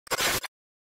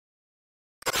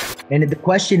And the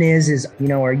question is,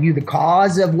 are you the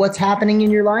cause of what's happening in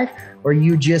your life? Or are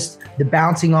you just the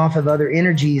bouncing off of other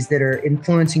energies that are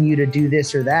influencing you to do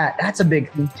this or that? That's a big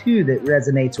thing too that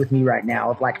resonates with me right now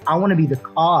of like, I want to be the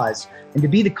cause. And to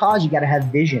be the cause, you got to have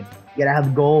vision. You got to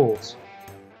have goals.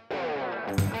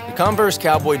 The Converse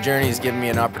Cowboy journey has given me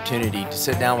an opportunity to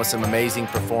sit down with some amazing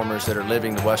performers that are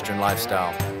living the Western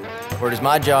lifestyle, where it is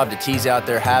my job to tease out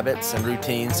their habits and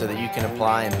routines so that you can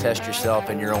apply and test yourself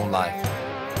in your own life.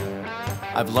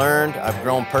 I've learned, I've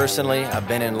grown personally, I've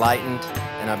been enlightened,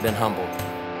 and I've been humbled.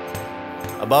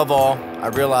 Above all, I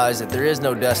realize that there is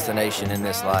no destination in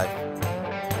this life,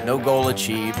 no goal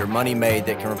achieved or money made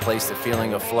that can replace the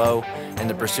feeling of flow and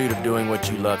the pursuit of doing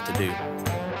what you love to do.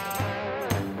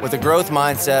 With a growth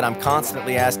mindset, I'm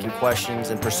constantly asking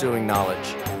questions and pursuing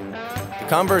knowledge. The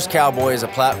Converse Cowboy is a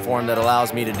platform that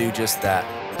allows me to do just that.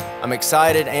 I'm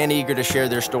excited and eager to share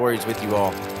their stories with you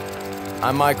all.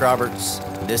 I'm Mike Roberts.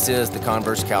 This is the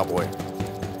Converse Cowboy.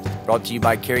 Brought to you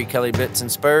by Kerry Kelly Bits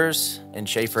and Spurs and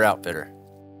Schaefer Outfitter.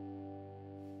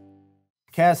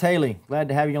 Cas Haley, glad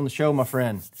to have you on the show, my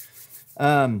friend.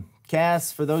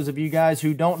 Cas, for those of you guys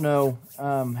who don't know,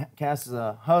 Cas is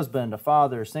a husband, a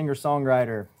father,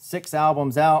 singer-songwriter, 6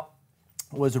 albums out,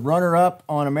 was a runner-up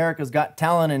on America's Got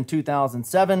Talent in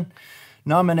 2007,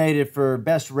 nominated for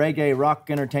Best Reggae Rock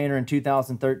Entertainer in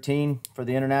 2013 for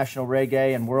the International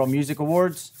Reggae and World Music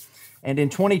Awards. And in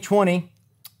 2020,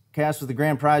 Cas was the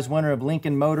grand prize winner of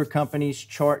Lincoln Motor Company's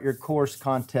Chart Your Course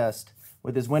contest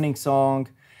with his winning song,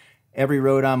 Every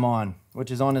Road I'm On, which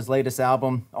is on his latest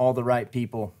album, All the Right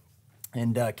People.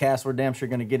 And Cas, we're damn sure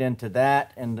going to get into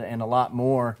that and a lot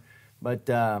more. But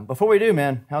before we do,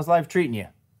 man, how's life treating you?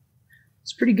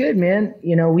 It's pretty good, man.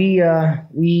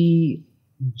 We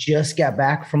just got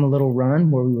back from a little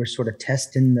run where we were sort of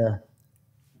testing the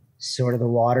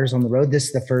waters on the road. This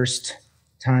is the first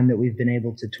time that we've been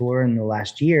able to tour in the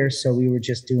last year. So we were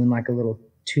just doing like a little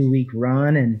 2-week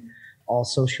run and all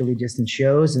socially distant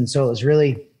shows. And so it was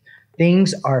really,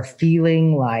 things are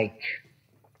feeling like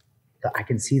I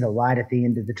can see the light at the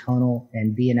end of the tunnel,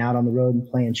 and being out on the road and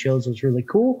playing shows was really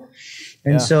cool.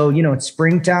 And so, it's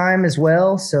springtime as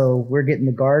well. So we're getting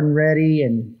the garden ready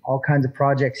and all kinds of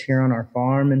projects here on our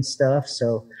farm and stuff.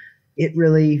 So it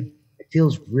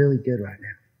feels really good right now.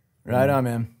 Right on,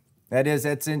 man.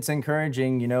 It's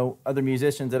encouraging. Other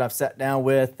musicians that I've sat down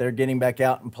with, they're getting back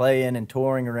out and playing and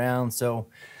touring around. So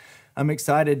I'm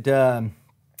excited to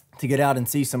get out and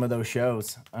see some of those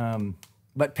shows.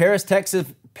 But Paris,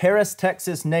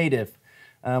 Texas native.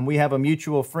 We have a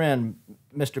mutual friend,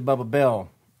 Mr. Bubba Bell.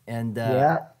 And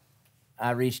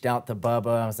I reached out to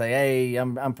Bubba. I was like, hey,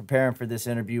 I'm preparing for this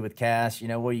interview with Cas.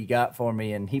 What you got for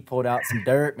me? And he pulled out some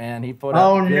dirt, man. He pulled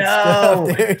out good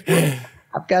stuff, dude.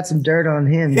 I've got some dirt on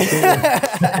him, too.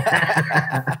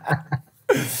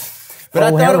 But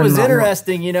I thought it was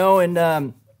interesting, and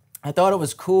I thought it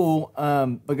was cool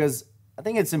because I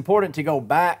think it's important to go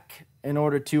back in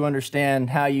order to understand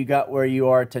how you got where you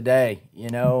are today,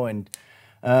 and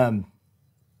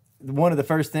one of the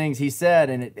first things he said,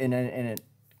 and it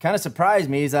kind of surprised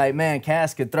me, he's like, man,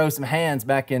 Cas could throw some hands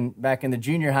back in the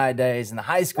junior high days and the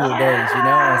high school days,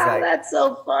 I was like, that's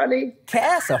so funny.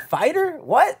 Cas, a fighter?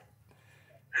 What?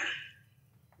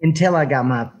 Until I got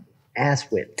my ass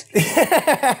whipped.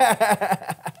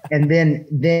 And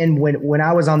then when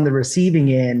I was on the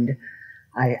receiving end,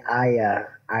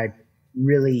 I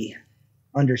really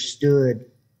understood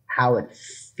how it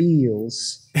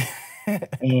feels,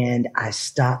 and I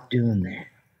stopped doing that.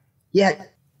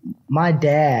 Yet my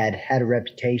dad had a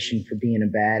reputation for being a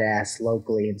badass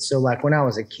locally, and so like when I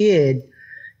was a kid,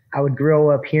 I would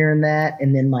grow up hearing that,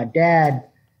 and then my dad,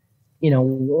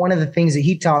 one of the things that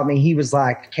he taught me, he was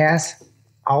like, Cas,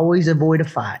 always avoid a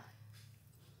fight.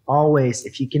 Always,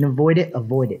 if you can avoid it,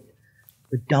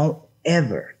 but don't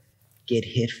ever get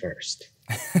hit first.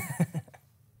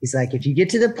 He's like, if you get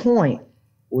to the point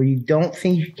where you don't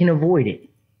think you can avoid it,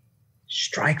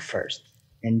 strike first,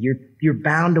 and you're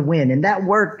bound to win. And that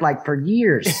worked like for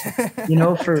years,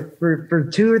 for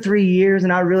 2 or 3 years.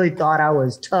 And I really thought I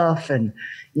was tough, and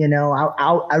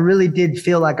I really did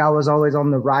feel like I was always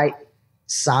on the right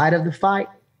side of the fight,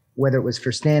 whether it was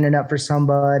for standing up for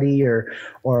somebody or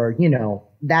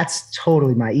that's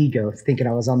totally my ego thinking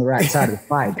I was on the right side of the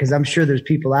fight. Because I'm sure there's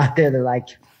people out there that are like,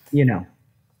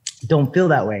 don't feel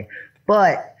that way.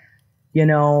 But,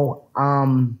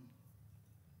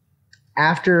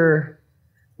 after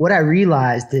what I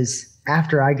realized is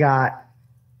after I got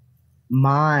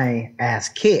my ass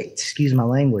kicked, excuse my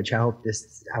language. I hope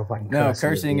I can No,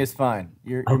 cursing is fine.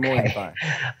 You're more than fine.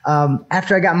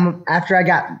 After I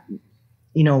got,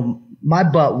 my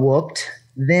butt whooped,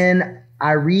 then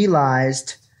I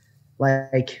realized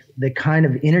like the kind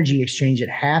of energy exchange that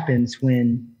happens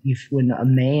when a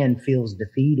man feels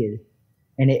defeated,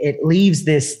 and it leaves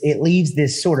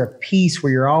this sort of peace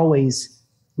where you're always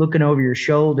looking over your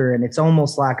shoulder, and it's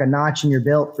almost like a notch in your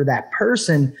belt for that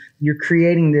person. You're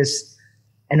creating this,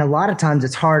 and a lot of times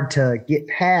it's hard to get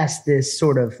past this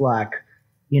sort of like,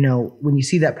 when you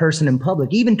see that person in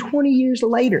public, even 20 years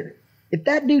later, if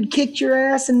that dude kicked your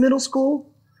ass in middle school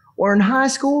or in high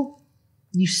school,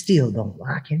 you still don't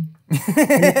like him.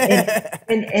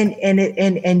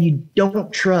 and you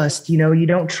don't trust, you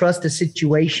don't trust a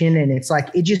situation. And it's like,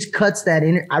 it just cuts that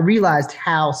in. I realized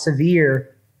how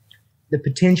severe the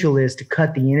potential is to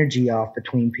cut the energy off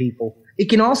between people. It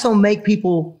can also make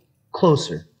people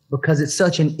closer because it's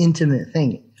such an intimate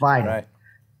thing, fighting, right.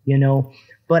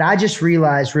 But I just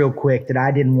realized real quick that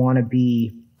I didn't want a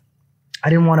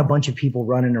bunch of people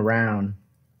running around,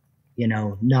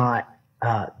 not,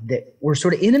 that we're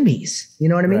sort of enemies. You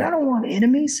know what I mean? Right. I don't want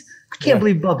enemies. I can't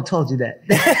believe Bubba told you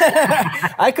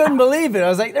that. I couldn't believe it. I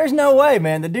was like, there's no way,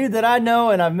 man. The dude that I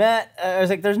know and I've met, I was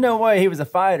like, there's no way he was a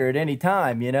fighter at any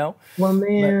time, Well,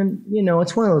 man,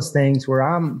 it's one of those things where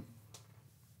I'm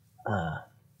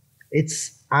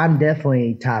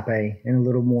definitely type A and a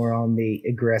little more on the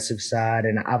aggressive side.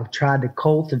 And I've tried to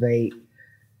cultivate,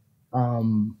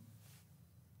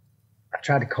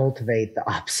 the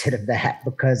opposite of that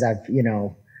because I've,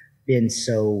 been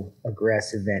so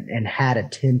aggressive and had a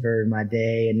temper in my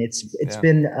day. And it's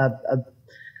been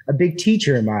a big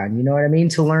teacher of mine, you know what I mean?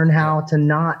 To learn how to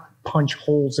not punch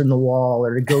holes in the wall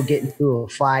or to go get into a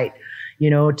fight,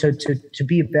 to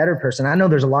be a better person. I know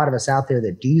there's a lot of us out there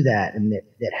that do that and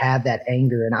that have that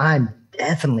anger. And I'm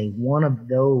definitely one of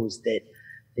those that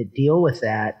deal with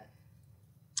that.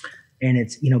 And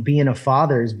it's, being a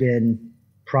father has been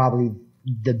probably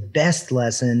the best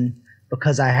lesson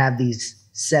because I have these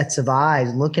sets of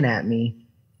eyes looking at me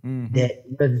that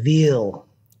reveal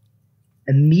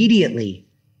immediately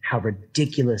how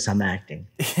ridiculous I'm acting.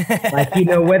 Like,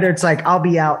 whether it's like I'll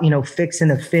be out, fixing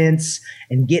a fence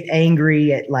and get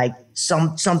angry at like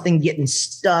something getting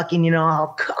stuck and,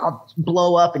 I'll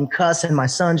blow up and cuss and my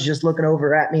son's just looking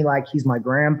over at me like he's my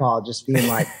grandpa, just being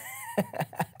like,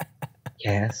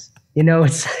 Cass,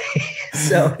 it's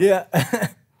so, yeah.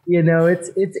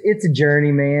 It's a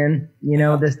journey, man.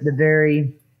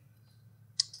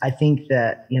 I think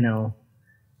that,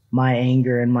 my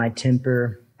anger and my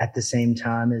temper at the same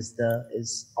time is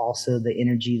also the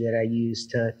energy that I use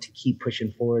to keep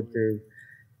pushing forward through,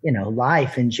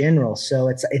 life in general. So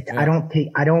I don't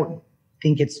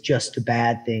think it's just a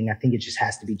bad thing. I think it just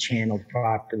has to be channeled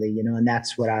properly, and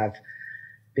that's what I've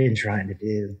been trying to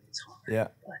do. It's hard. Yeah.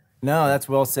 No, that's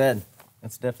well said.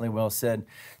 That's definitely well said.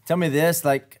 Tell me this,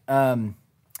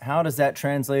 how does that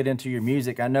translate into your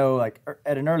music? I know,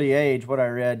 at an early age, what I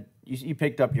read, you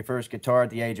picked up your first guitar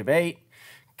at the age of 8,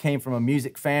 came from a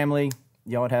music family.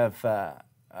 Y'all would have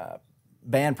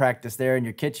band practice there in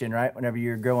your kitchen, right, whenever you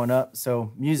were growing up.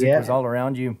 So music was all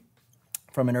around you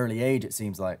from an early age, it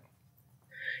seems like.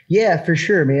 Yeah, for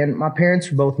sure, man. My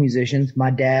parents were both musicians. My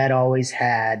dad always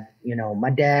had,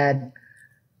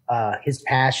 his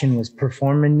passion was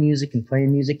performing music and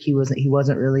playing music. He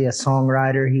wasn't really a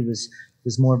songwriter. He was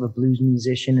more of a blues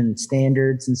musician and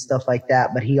standards and stuff like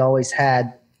that. But he always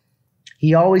had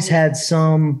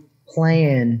some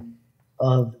plan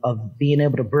of being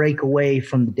able to break away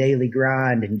from the daily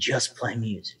grind and just play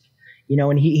music,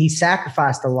 and he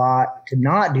sacrificed a lot to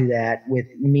not do that with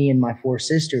me and my 4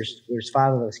 sisters. There's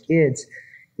 5 of us kids.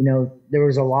 There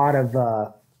was a lot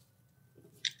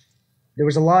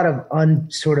of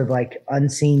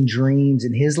unseen dreams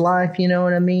in his life, you know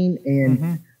what I mean?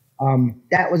 And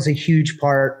that was a huge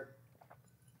part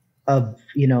of,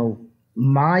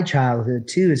 my childhood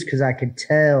too, is because I could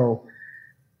tell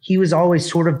he was always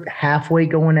sort of halfway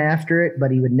going after it,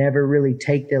 but he would never really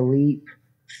take the leap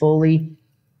fully.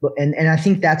 And I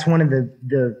think that's one of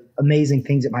the amazing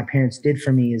things that my parents did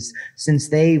for me is since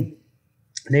they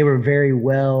were very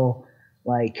well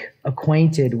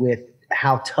acquainted with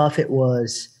how tough it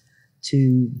was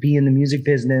to be in the music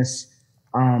business,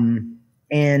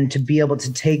 and to be able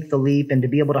to take the leap and to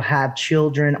be able to have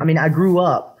children. I mean, I grew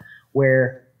up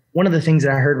where one of the things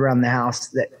that I heard around the house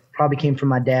that probably came from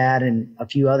my dad and a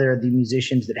few other of the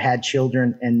musicians that had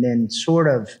children and then sort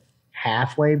of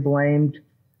halfway blamed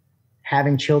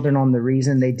having children on the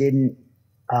reason they didn't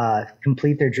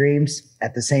complete their dreams.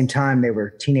 At the same time, they were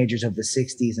teenagers of the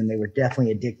 60s and they were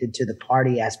definitely addicted to the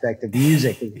party aspect of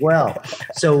music as well.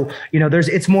 So,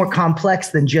 it's more complex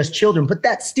than just children, but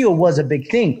that still was a big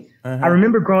thing. I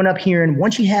remember growing up hearing,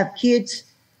 once you have kids,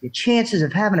 your chances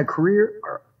of having a career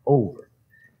are over.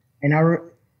 And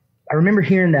I remember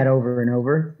hearing that over and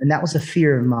over, and that was a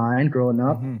fear of mine growing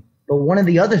up. Mm-hmm. But one of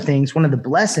the other things, one of the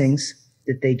blessings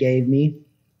that they gave me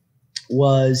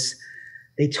was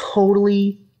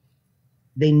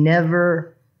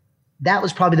that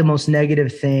was probably the most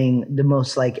negative thing, the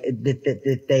most like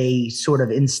that they sort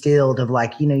of instilled of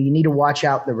like, you need to watch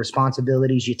out the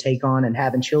responsibilities you take on, and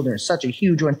having children is such a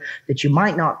huge one that you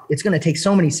might not, it's going to take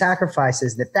so many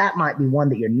sacrifices that might be one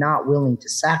that you're not willing to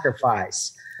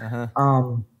sacrifice.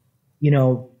 Uh-huh.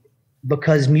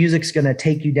 Because music's going to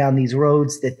take you down these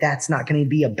roads that's not going to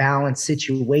be a balanced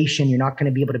situation. You're not going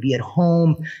to be able to be at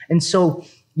home. And so,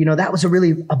 that was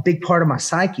a big part of my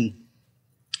psyche.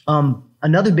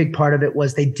 Another big part of it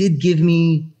was they did give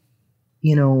me,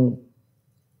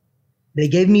 they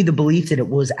gave me the belief that it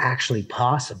was actually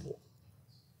possible,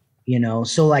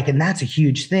 so like, and that's a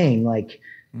huge thing. Like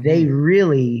mm-hmm. They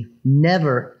really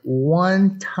never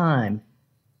one time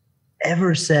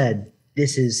ever said,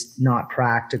 this is not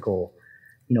practical,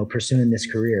 pursuing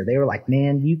this career. They were like,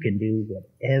 man, you can do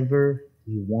whatever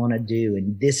you want to do.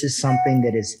 And this is something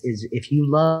that is if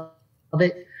you love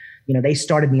it, they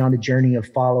started me on the journey of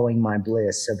following my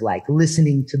bliss, of like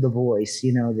listening to the voice,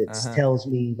 that uh-huh. tells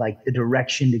me like the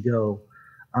direction to go.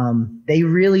 They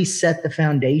really set the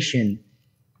foundation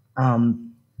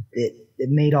that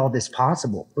made all this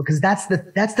possible, because that's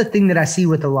the thing that I see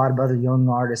with a lot of other young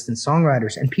artists and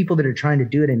songwriters and people that are trying to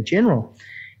do it in general,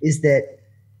 is that,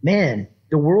 man,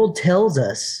 the world tells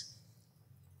us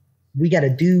we got to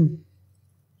do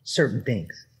certain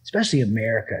things, especially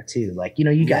America too. Like,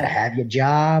 you got to have your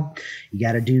job, you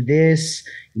got to do this,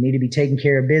 you need to be taking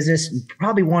care of business. You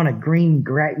probably want green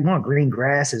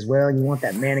grass as well. You want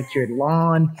that manicured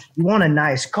lawn, you want a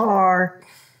nice car,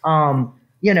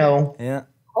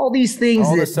 all these things,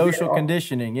 all the social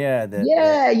conditioning. That's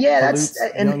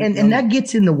that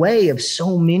gets in the way of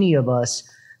so many of us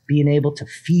being able to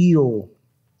feel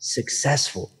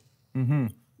successful, mm-hmm.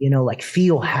 Like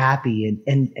feel happy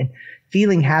and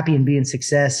feeling happy and being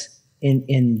success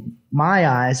in my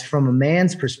eyes from a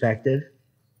man's perspective.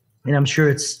 And I'm sure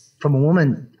it's from a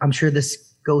woman. I'm sure this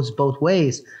goes both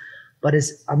ways, but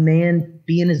as a man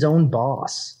being his own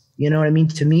boss, you know what I mean?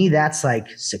 To me, that's like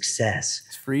success.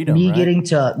 It's freedom. Me getting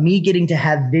to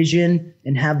have vision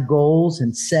and have goals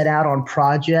and set out on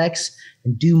projects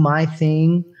and do my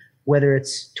thing, whether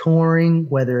it's touring,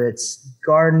 whether it's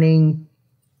gardening,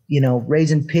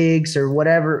 raising pigs or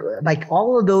whatever. Like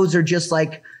all of those are just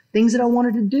like things that I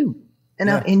wanted to do. And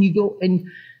and you go and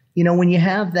when you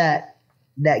have that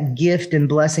gift and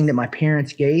blessing that my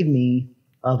parents gave me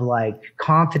of like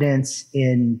confidence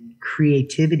in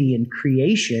creativity and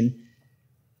creation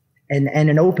and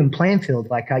an open playing field.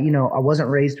 Like I wasn't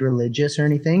raised religious or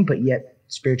anything, but yet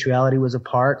spirituality was a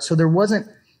part. So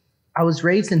I was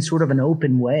raised in sort of an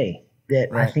open way that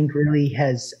right. I think really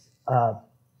has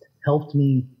helped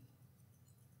me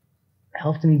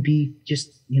be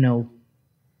just,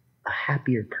 a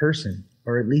happier person,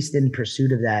 or at least in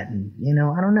pursuit of that. And,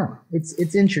 I don't know.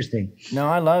 It's interesting. No,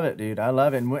 I love it, dude. I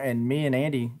love it. And me and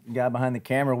Andy, the guy behind the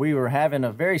camera, we were having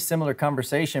a very similar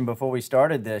conversation before we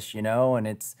started this, and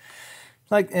it's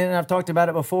like, and I've talked about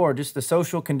it before, just the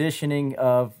social conditioning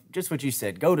of just what you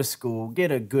said, go to school, get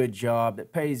a good job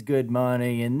that pays good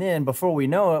money. And then before we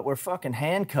know it, we're fucking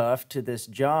handcuffed to this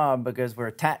job because we're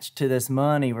attached to this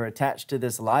money. We're attached to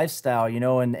this lifestyle,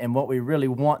 and what we really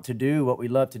want to do, what we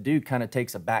love to do kind of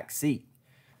takes a back seat.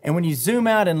 And when you zoom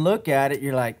out and look at it,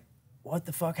 you're like, what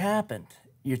the fuck happened?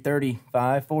 You're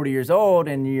 35, 40 years old,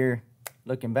 and you're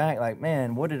looking back like,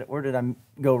 man, where did I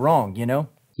go wrong,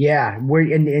 Yeah.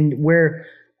 Where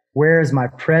is my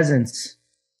presence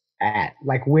at?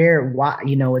 Like why,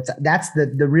 that's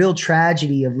the real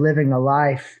tragedy of living a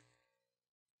life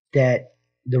that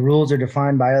the rules are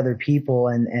defined by other people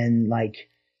and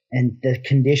the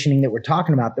conditioning that we're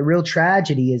talking about. The real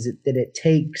tragedy is that it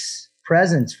takes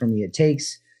presence from you. It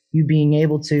takes you being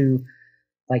able to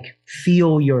like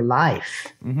feel your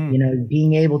life, mm-hmm.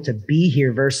 Being able to be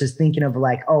here versus thinking of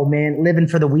like, oh man, living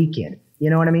for the weekend. You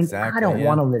know what I mean? Exactly, I don't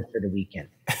want to live for the weekend.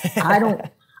 I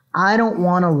don't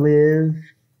want to live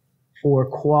for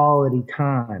quality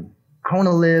time. I want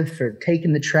to live for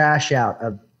taking the trash out,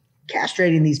 of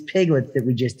castrating these piglets that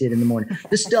we just did in the morning.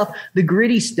 The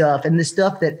gritty stuff, and the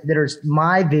stuff that are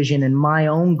my vision and my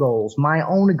own goals, my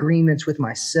own agreements with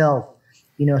myself.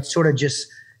 It's sort of just,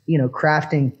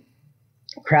 crafting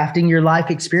your life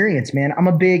experience, man. I'm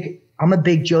a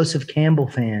big Joseph Campbell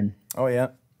fan. Oh yeah.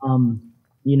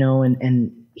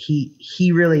 And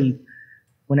he really,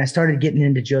 when I started getting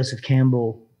into Joseph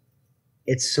Campbell,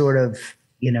 it's sort of,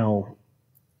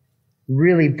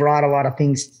 really brought a lot of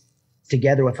things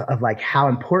together of like how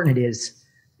important it is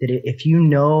that if you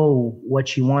know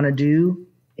what you want to do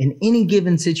in any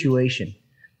given situation,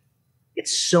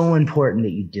 it's so important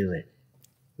that you do it.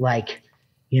 Like,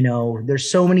 you know, there's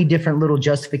so many different little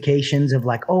justifications of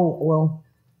like, oh, well,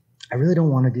 I really don't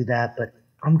want to do that, but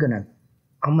I'm going to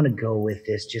go with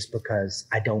this just because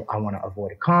I want to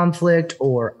avoid a conflict,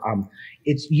 or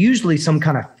it's usually some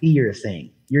kind of fear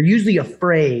thing. You're usually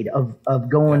afraid of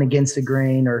going against the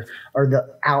grain or the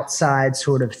outside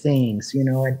sort of things, you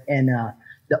know, and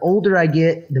the older I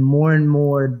get, the more and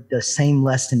more the same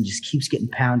lesson just keeps getting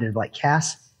pounded. Like,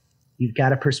 Cass, you've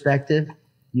got a perspective,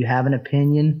 you have an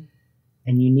opinion,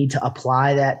 and you need to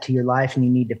apply that to your life, and you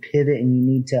need to pivot, and you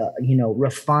need to, you know,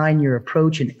 refine your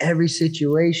approach in every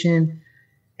situation.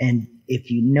 And if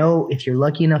you're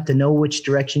lucky enough to know which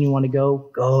direction you want to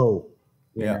go,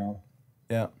 you know?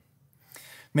 Yeah.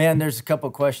 Man, there's a couple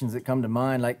of questions that come to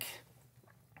mind. Like,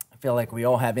 I feel like we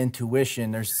all have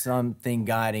intuition. There's something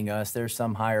guiding us. There's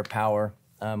some higher power,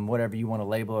 whatever you want to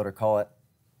label it or call it,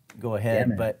 go ahead.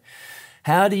 Yeah, but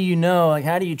how do you know, like,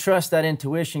 how do you trust that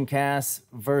intuition, Cass,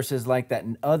 versus like that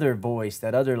other voice,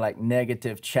 that other like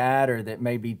negative chatter that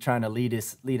may be trying to lead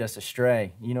us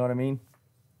astray? You know what I mean?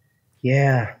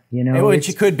 Yeah. You know,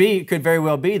 it could very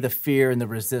well be the fear and the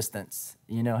resistance.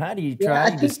 You know, how do you try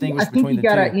to distinguish between the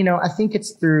two? You know, I think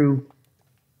it's through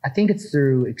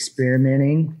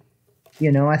experimenting.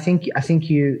 You know, I think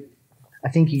you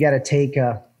got to take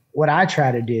what I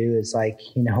try to do is, like,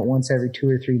 you know, once every 2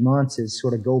 or 3 months is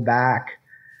sort of go back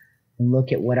and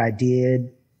look at what I did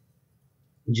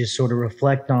and just sort of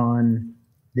reflect on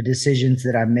the decisions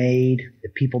that I made, the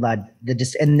people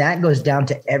and that goes down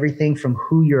to everything from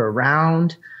who you're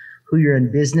around, who you're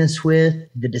in business with,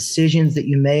 the decisions that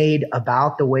you made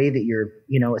about the way that you're,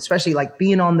 you know, especially like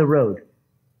being on the road.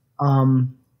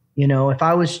 You know, if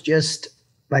I was just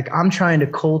like, I'm trying to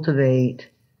cultivate,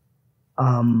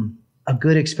 a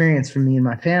good experience for me and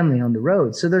my family on the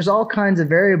road. So there's all kinds of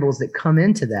variables that come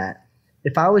into that.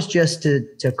 If I was just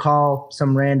to call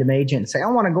some random agent and say, I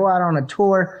want to go out on a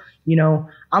tour, you know,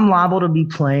 I'm liable to be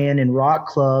playing in rock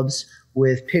clubs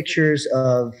with pictures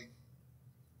of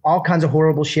all kinds of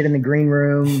horrible shit in the green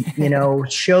room, you know,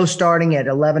 show starting at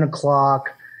 11 o'clock,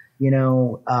 you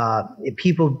know,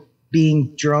 people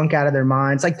being drunk out of their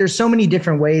minds. Like, there's so many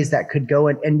different ways that could go.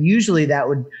 And usually that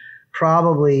would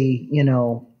probably, you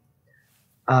know,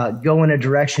 go in a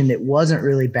direction that wasn't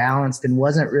really balanced and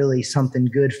wasn't really something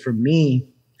good for me.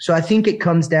 So I think it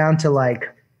comes down to, like,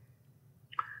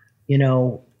 you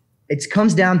know, it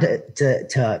comes down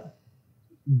to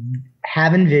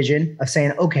having vision of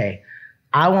saying, okay,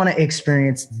 I want to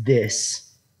experience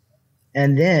this.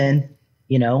 And then,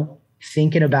 you know,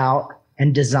 thinking about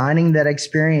and designing that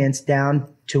experience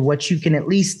down to what you can at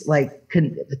least like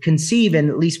conceive and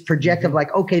at least project of,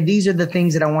 like, okay, these are the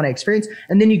things that I want to experience.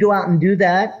 And then you go out and do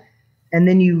that. And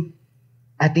then you,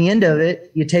 at the end of it,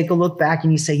 you take a look back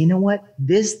and you say, you know what,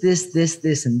 this,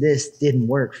 and this didn't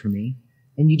work for me.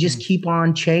 And you just keep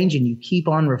on changing, you keep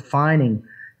on refining.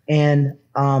 And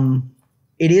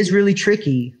it is really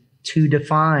tricky to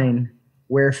define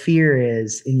where fear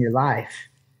is in your life,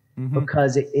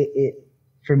 because it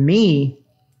for me,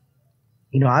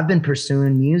 you know, I've been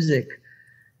pursuing music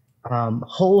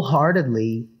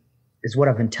wholeheartedly, is what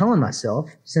I've been telling myself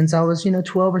since I was, you know,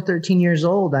 12 or 13 years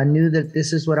old. I knew that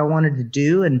this is what I wanted to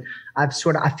do. And I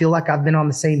feel like I've been on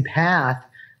the same path,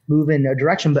 moving a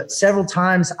direction, but several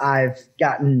times I've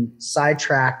gotten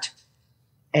sidetracked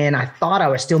and I thought I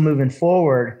was still moving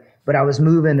forward, but I was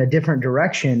moving a different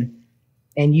direction.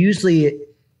 And usually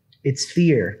it's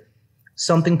fear.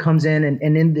 Something comes in, and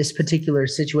in this particular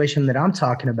situation that I'm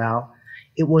talking about,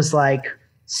 it was like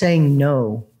saying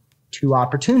no to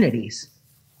opportunities.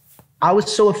 I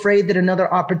was so afraid that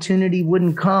another opportunity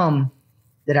wouldn't come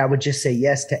that I would just say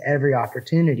yes to every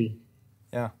opportunity.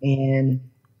 Yeah. And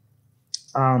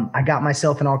I got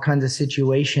myself in all kinds of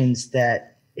situations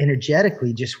that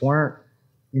energetically just weren't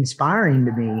inspiring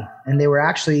to me. And they were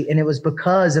actually, and it was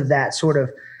because of that sort of,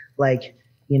 like,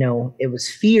 you know, it was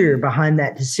fear behind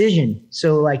that decision.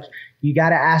 So, like, you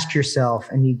got to ask yourself,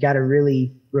 and you got to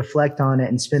really reflect on it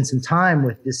and spend some time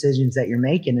with decisions that you're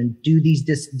making, and do these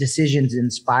decisions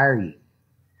inspire you?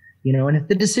 You know, and if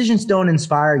the decisions don't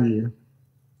inspire you,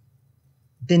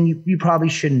 then you probably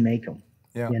shouldn't make them.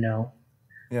 Yeah. You know?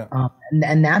 Yeah.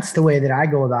 And that's the way that I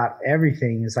go about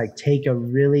everything, is like, take a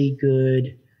really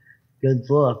good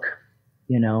look,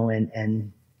 you know,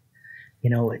 and you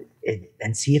know,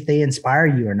 and see if they inspire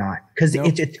you or not. Because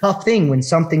it's a tough thing when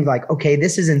something like, okay,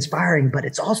 this is inspiring, but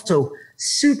it's also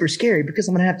super scary because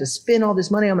I'm going to have to spend all this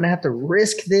money. I'm going to have to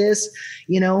risk this,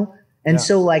 you know? And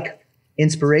so, like,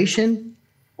 inspiration,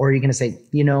 or are you going to say,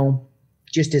 you know,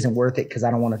 just isn't worth it because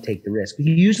I don't want to take the risk.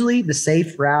 Usually the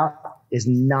safe route is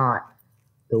not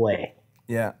the way.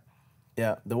 Yeah.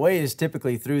 Yeah. The way is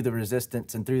typically through the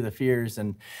resistance and through the fears.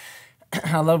 And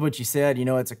I love what you said. You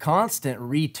know, it's a constant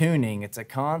retuning. It's a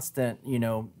constant, you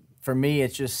know, for me,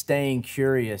 it's just staying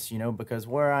curious, you know, because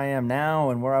where I am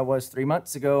now and where I was 3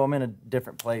 months ago, I'm in a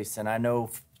different place. And I know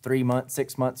 3 months,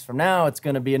 6 months from now, it's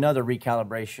going to be another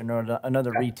recalibration or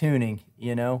another retuning,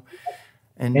 you know.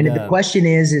 And the question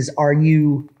is are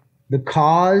you the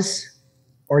cause,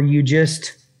 or are you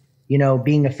just, you know,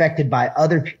 being affected by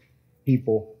other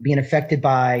people, being affected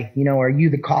by, you know, are you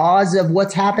the cause of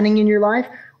what's happening in your life?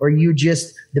 Or are you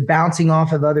just the bouncing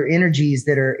off of other energies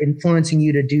that are influencing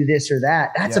you to do this or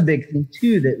that? That's a big thing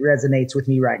too that resonates with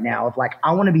me right now, of like,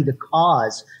 I want to be the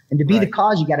cause. And to be the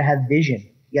cause, you got to have vision.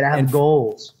 You got to have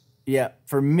goals. Yeah.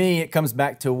 For me, it comes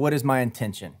back to, what is my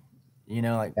intention? You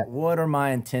know, like, what are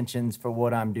my intentions for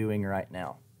what I'm doing right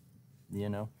now? You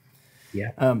know?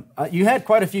 Yeah. You had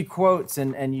quite a few quotes,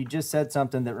 and you just said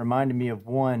something that reminded me of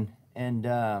one. And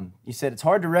you said, it's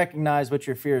hard to recognize what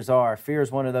your fears are. Fear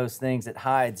is one of those things that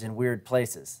hides in weird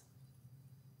places.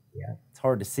 Yeah. It's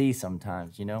hard to see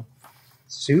sometimes, you know?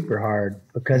 Super hard,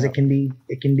 because it can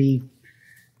be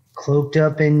cloaked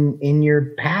up in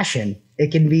your passion.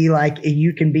 It can be like,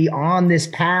 you can be on this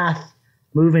path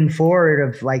moving forward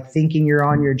of like thinking you're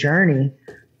on your journey,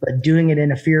 but doing it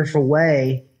in a fearful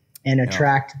way and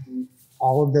attracting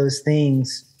all of those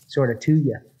things sort of to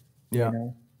you. Yeah. You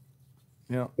know?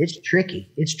 Yeah. It's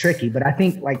tricky, but I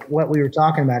think like what we were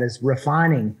talking about is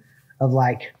refining of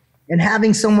like, and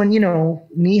having someone, you know,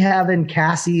 me having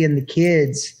Cassie and the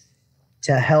kids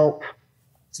to help.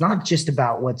 It's not just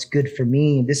about what's good for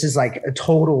me. This is like a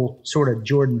total sort of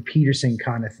Jordan Peterson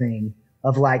kind of thing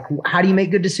of like, how do you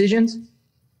make good decisions?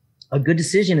 A good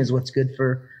decision is what's good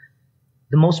for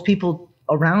the most people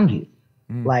around you.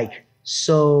 Like,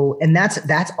 so, and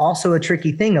that's also a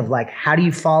tricky thing of like, how do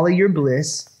you follow your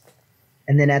bliss?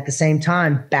 And then at the same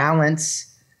time,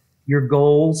 balance your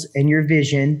goals and your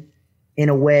vision in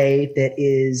a way that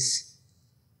is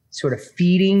sort of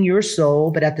feeding your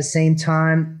soul, but at the same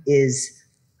time is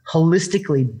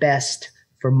holistically best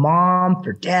for mom,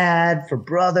 for dad, for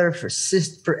brother, for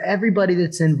sister, for everybody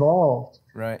that's involved.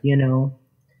 Right. You know,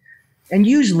 and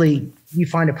usually you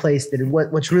find a place that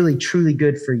what's really truly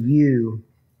good for you,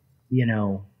 you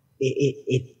know,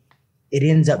 it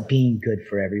ends up being good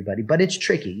for everybody, but it's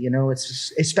tricky, you know,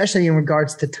 it's especially in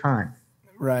regards to time.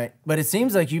 Right. But it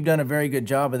seems like you've done a very good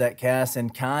job of that, Cass,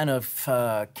 and kind of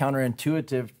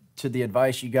counterintuitive to the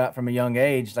advice you got from a young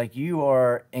age. Like, you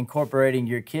are incorporating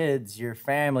your kids, your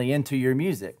family into your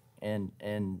music. And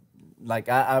like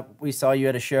we saw you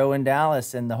at a show in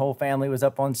Dallas, and the whole family was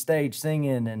up on stage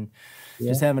singing and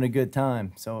just having a good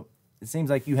time. So it seems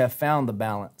like you have found the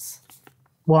balance.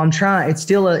 Well, I'm trying.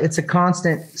 It's a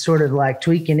constant sort of like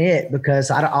tweaking it,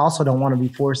 because I also don't want to be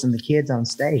forcing the kids on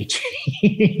stage.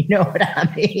 You know what I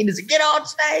mean? Is get on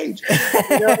stage.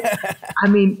 You know? I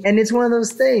mean, and it's one of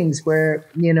those things where,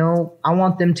 you know, I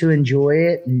want them to enjoy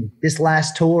it. And this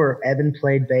last tour, Evan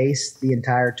played bass the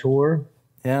entire tour.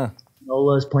 Yeah.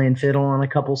 Lola's playing fiddle on a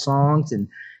couple songs, and,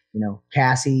 you know,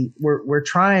 Cassie, we're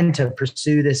trying to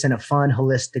pursue this in a fun,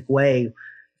 holistic way.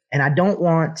 And I don't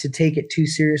want to take it too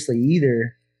seriously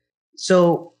either.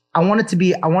 So I want it to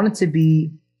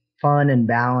be fun and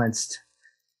balanced.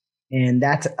 And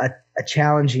that's a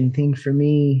challenging thing for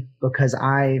me, because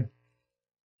I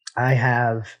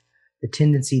have the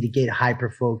tendency to get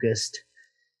hyper focused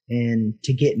and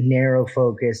to get narrow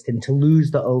focused and to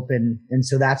lose the open. And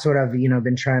so that's what I've, you know,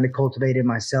 been trying to cultivate in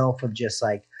myself, of just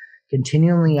like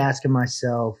continually asking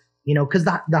myself, you know, because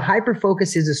the hyper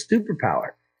focus is a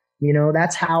superpower. You know,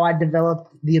 that's how I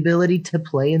developed the ability to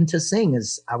play and to sing,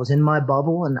 is I was in my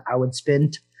bubble and I would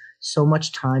spend so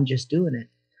much time just doing it.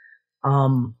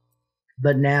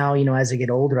 But now, you know, as I get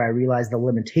older, I realize the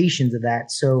limitations of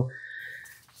that. So,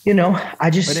 you know,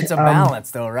 but it's a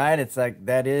balance though, right? It's like,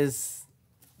 that is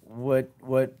what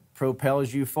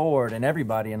propels you forward, and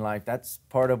everybody in life, that's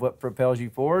part of what propels you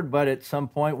forward. But at some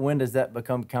point, when does that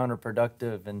become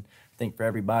counterproductive? And I think for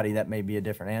everybody, that may be a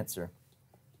different answer.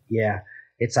 Yeah.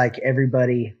 It's like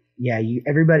everybody,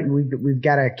 we've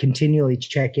got to continually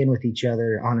check in with each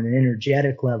other on an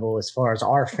energetic level, as far as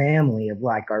our family, of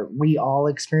like, are we all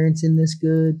experiencing this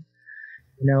good?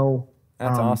 You know,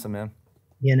 that's awesome, man.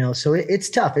 You know, so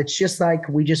it's tough. It's just like,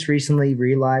 we just recently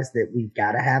realized that we've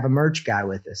got to have a merch guy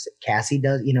with us. Cassie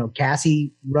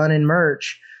running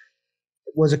merch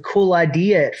was a cool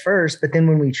idea at first, but then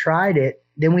when we tried it,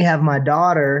 then we have my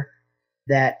daughter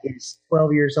that is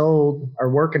 12 years old, or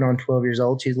working on 12 years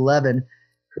old. She's 11,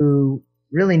 who,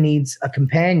 really needs a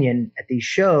companion at these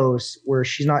shows where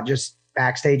she's not just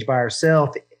backstage by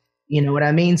herself. You know what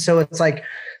I mean? So it's like,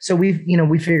 so we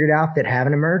figured out that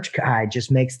having a merch guy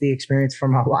just makes the experience for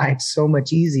my wife so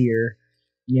much easier,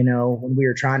 when we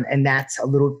were trying, and that's a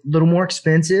little more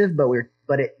expensive,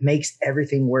 but it makes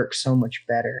everything work so much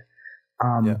better.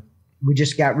 We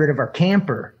just got rid of our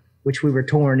camper, which we were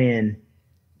torn in.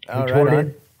 We toured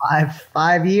in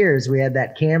 5 years. We had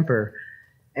that camper,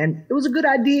 and it was a good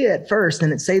idea at first,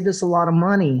 and it saved us a lot of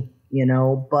money,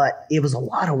 but it was a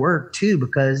lot of work too,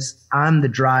 because I'm the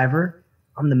driver,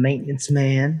 I'm the maintenance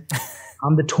man,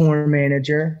 I'm the tour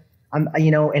manager, and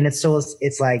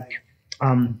it's like,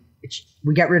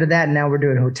 we got rid of that, and now we're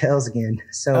doing hotels again.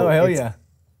 So hell yeah.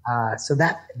 So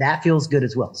that feels good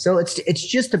as well. So it's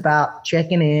just about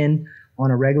checking in on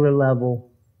a regular level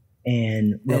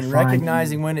and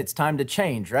recognizing when it's time to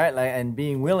change, right? And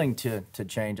being willing to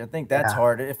change. I think that's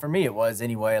hard. For me, it was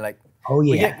anyway. Like,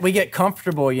 we get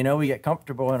comfortable, we get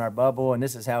comfortable in our bubble, and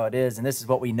this is how it is, and this is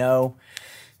what we know.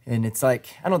 And it's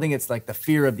like, I don't think it's like the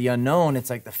fear of the unknown.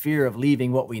 It's like the fear of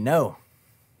leaving what we know.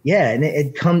 Yeah, and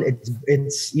it's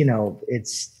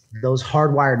those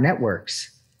hardwired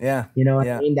networks. Yeah,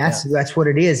 I mean, that's what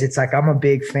it is. It's like, I'm a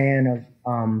big fan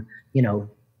of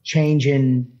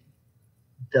changing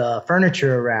the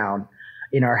furniture around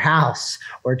in our house,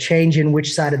 or changing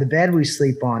which side of the bed we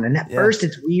sleep on. And at first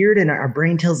it's weird, and our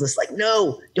brain tells us like,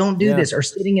 no, don't do this. Or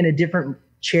sitting in a different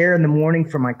chair in the morning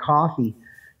for my coffee,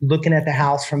 looking at the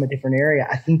house from a different area.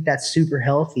 I think that's super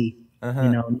healthy,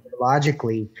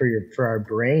 neurologically for our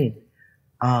brain.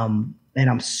 And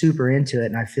I'm super into it,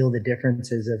 and I feel the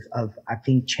differences of I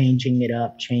think changing it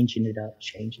up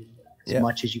as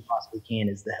much as you possibly can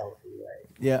is the healthy way.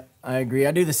 Yeah, I agree.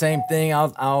 I do the same thing.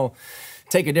 I'll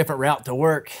take a different route to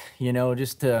work,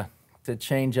 just to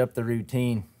change up the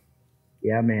routine.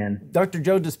 Yeah, man. Dr.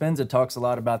 Joe Dispenza talks a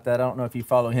lot about that. I don't know if you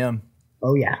follow him.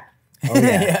 Oh yeah.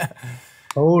 Yeah.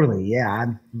 Totally. Yeah, I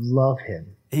love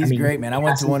him. He's great, man. I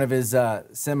went to one of his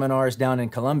seminars down in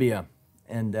Colombia,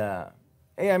 and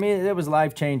it was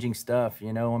life-changing stuff,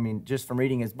 just from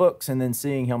reading his books and then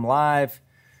seeing him live.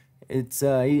 It's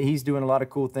he's doing a lot of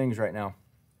cool things right now.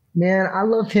 Man, I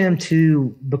love him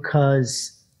too,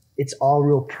 because it's all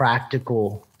real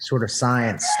practical sort of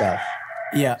science stuff.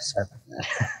 Yeah. So,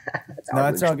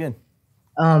 that's all good.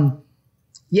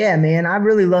 Yeah, man, I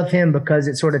really love him because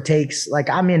it sort of takes, like,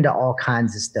 I'm into all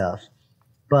kinds of stuff,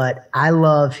 but I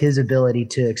love his ability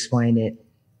to explain it,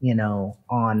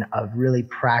 on a really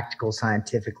practical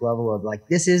scientific level of like,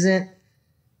 this isn't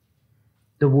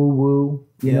the woo-woo,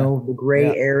 the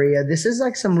gray area. This is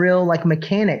like some real like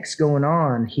mechanics going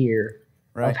on here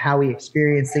of how we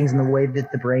experience things and the way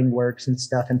that the brain works and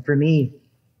stuff. And for me,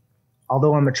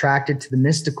 although I'm attracted to the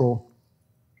mystical,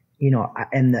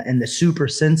 and the super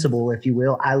sensible, if you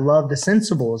will, I love the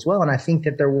sensible as well. And I think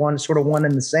that they're one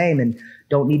and the same and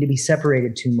don't need to be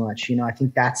separated too much. I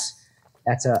think that's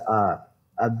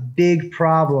a big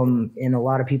problem in a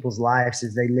lot of people's lives,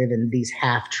 is they live in these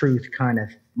half-truth kind of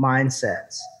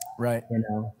mindsets. Right.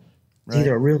 It's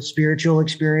either a real spiritual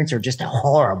experience or just a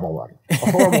horrible one, a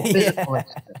horrible physical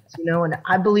experience, and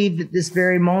I believe that this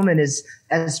very moment is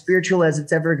as spiritual as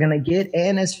it's ever going to get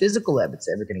and as physical as it's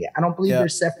ever going to get. I don't believe they're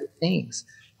separate things.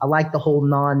 I like the whole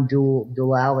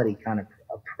duality kind of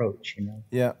approach,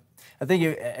 Yeah. I think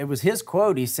it was his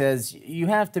quote. He says, you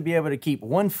have to be able to keep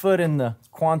 1 foot in the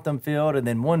quantum field and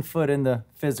then 1 foot in the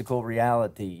physical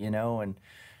reality, and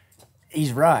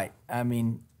he's right. I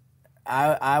mean,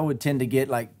 I would tend to get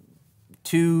like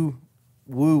too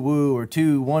woo-woo or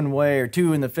too one way or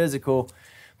too in the physical.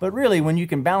 But really, when you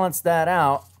can balance that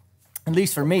out, at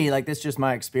least for me, like, that's just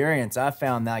my experience, I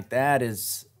found like that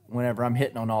is whenever I'm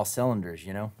hitting on all cylinders,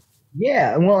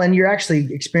 Yeah, well, and you're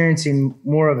actually experiencing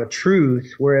more of a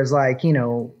truth, whereas like,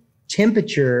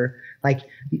 temperature, like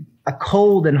a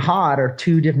cold and hot are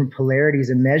two different polarities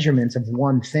and measurements of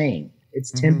one thing. It's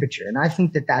temperature. And I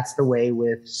think that that's the way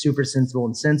with super sensible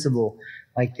and sensible,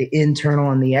 like the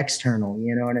internal and the external,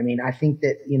 you know what I mean? I think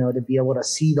that, to be able to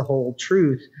see the whole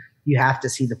truth, you have to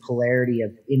see the polarity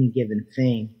of any given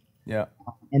thing. Yeah.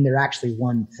 And they're actually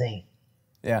one thing.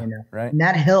 Yeah, right. And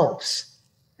that helps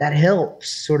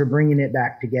sort of bringing it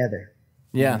back together.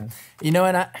 Yeah.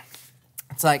 And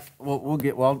it's like,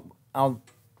 I'll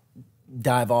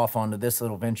dive off onto this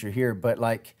little venture here, but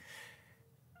like,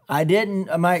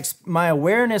 my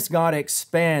awareness got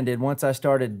expanded once I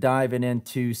started diving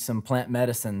into some plant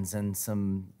medicines and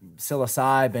some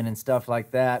psilocybin and stuff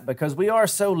like that, because we are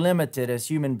so limited as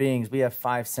human beings. We have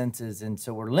 5 senses, and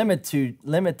so we're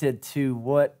limited to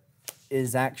what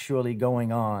is actually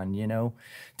going on,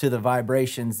 to the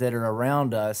vibrations that are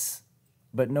around us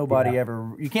but nobody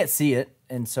ever, you can't see it.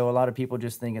 And so a lot of people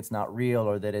just think it's not real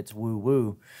or that it's woo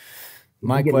woo.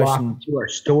 We get locked into our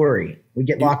story. We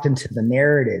get locked into the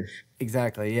narrative.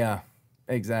 Exactly. Yeah,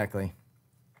 exactly.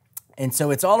 And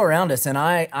so it's all around us. And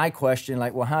I question,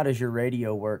 like, well, how does your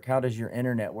radio work? How does your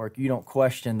internet work? You don't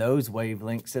question those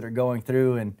wavelengths that are going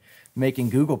through and making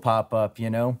Google pop up, you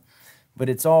know, but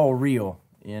it's all real,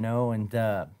 you know. And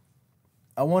I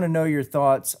want to know your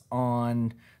thoughts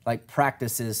on like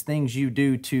practices, things you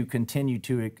do to continue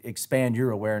to expand your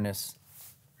awareness.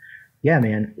 Yeah,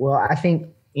 man. Well, I think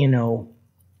the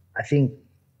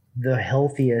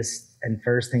healthiest and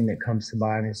first thing that comes to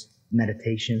mind is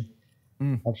meditation.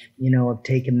 Of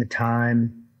taking the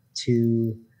time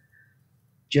to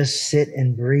just sit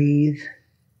and breathe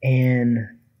and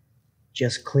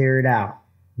just clear it out.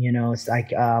 It's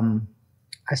like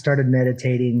I started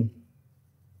meditating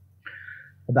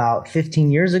about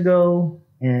 15 years ago,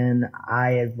 and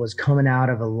I was coming out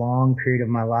of a long period of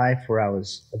my life where I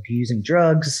was abusing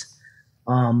drugs.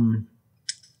 I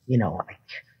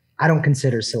don't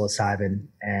consider psilocybin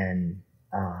and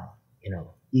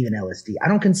even LSD. I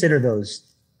don't consider those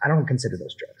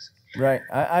drugs. Right.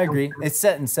 I agree. It's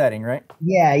set and setting, right?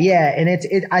 Yeah.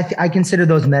 And I consider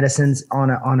those medicines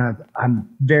I'm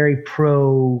very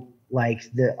pro, like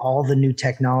all the new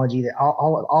technology,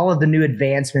 all of the new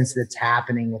advancements that's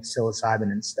happening with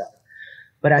psilocybin and stuff.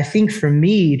 But I think for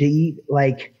me to eat,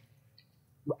 like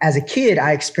as a kid,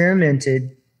 I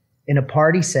experimented in a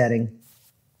party setting,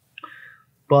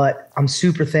 but I'm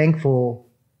super thankful,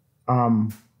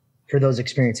 for those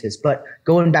experiences. But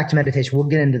going back to meditation, we'll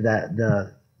get into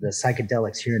the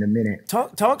psychedelics here in a minute.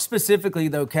 Talk specifically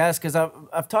though, Cas, because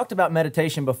I've talked about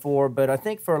meditation before, but I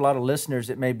think for a lot of listeners,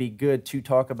 it may be good to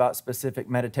talk about specific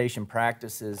meditation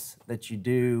practices that you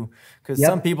do. Because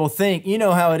some people think, you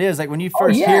know how it is, like when you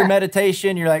first hear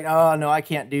meditation, you're like, oh no, I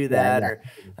can't do that, or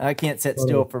I can't sit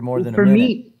still for more than a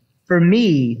minute. For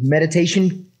me,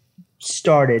 meditation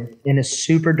started in a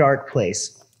super dark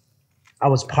place. I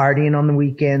was partying on the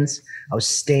weekends. I was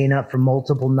staying up for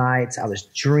multiple nights. I was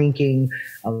drinking.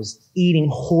 I was eating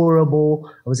horrible.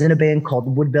 I was in a band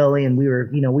called Woodbelly, and we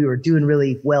were doing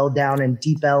really well down in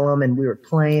Deep Ellum, and we were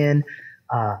playing.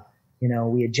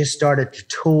 We had just started to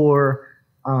tour.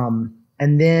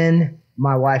 And then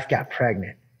my wife got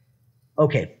pregnant.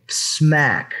 Okay,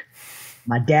 smack.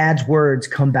 My dad's words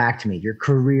come back to me. Your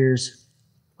career's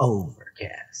over,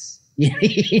 Cas. What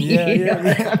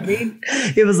I mean?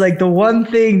 It was like the one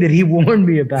thing that he warned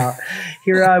me about.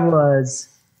 Here I was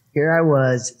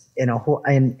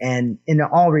in in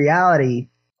all reality,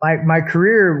 my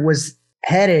career was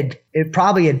headed, it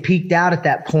probably had peaked out at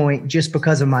that point just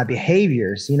because of my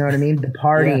behaviors, you know what I mean? The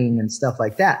partying and stuff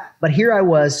like that. But here I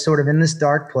was sort of in this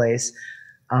dark place.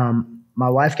 My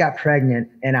wife got pregnant,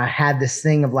 and I had this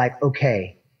thing of like,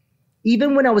 okay,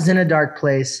 even when I was in a dark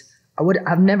place,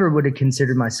 I never would have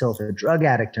considered myself a drug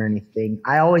addict or anything.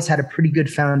 I always had a pretty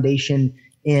good foundation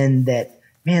in that,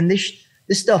 man, this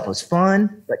stuff was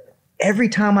fun, but every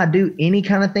time I do any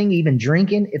kind of thing, even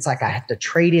drinking, it's like I have to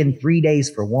trade in 3 days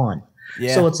for one.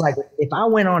 Yeah. So it's like if I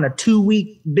went on a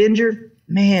 2-week binger,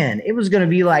 man, it was going to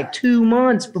be like 2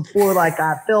 months before like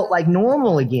I felt like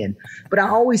normal again. But I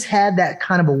always had that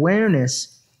kind of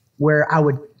awareness where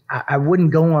I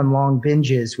wouldn't go on long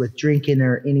binges with drinking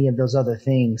or any of those other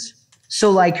things. So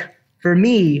like for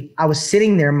me, I was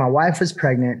sitting there, my wife was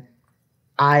pregnant.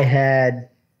 I had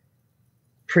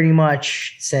pretty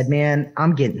much said, man,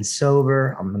 I'm getting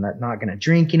sober. I'm not going to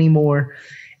drink anymore.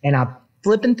 And I'm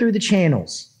flipping through the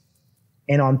channels,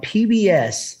 and on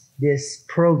PBS, this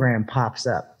program pops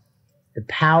up, The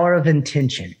Power of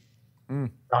Intention,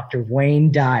 Dr.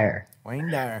 Wayne Dyer.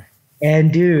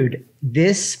 And dude,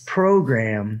 this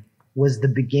program was the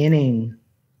beginning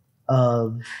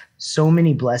of so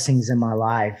many blessings in my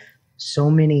life, so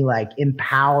many like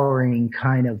empowering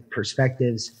kind of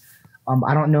perspectives.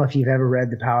 I don't know if you've ever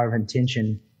read The Power of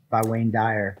Intention by Wayne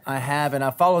Dyer. I have, and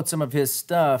I followed some of his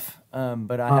stuff,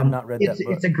 but I have not read that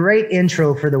book. It's a great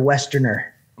intro for the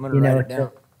Westerner. I'm going to write it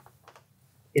down.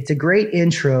 It's a great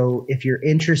intro if you're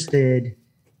interested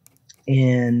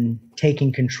in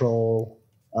taking control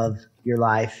of your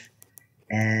life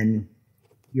and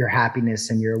your happiness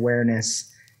and your awareness.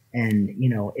 And,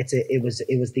 it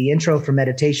was the intro for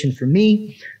meditation for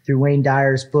me through Wayne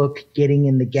Dyer's book, Getting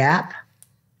in the Gap.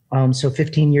 So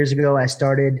 15 years ago, I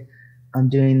started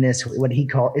doing this, what he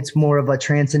called, it's more of a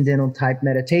transcendental type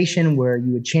meditation where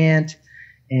you would chant,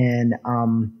 and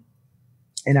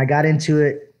I got into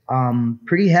it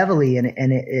pretty heavily, and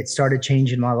it started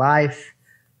changing my life.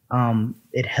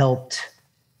 It helped,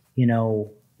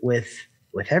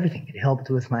 with everything. It helped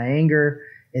with my anger.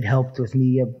 It helped with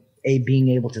me being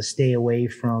able to stay away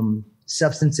from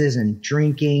substances and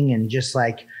drinking and just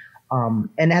like,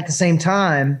 and at the same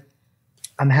time,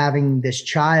 I'm having this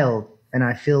child, and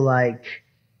I feel like,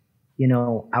 you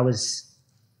know,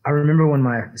 I remember when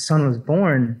my son was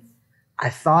born, I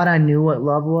thought I knew what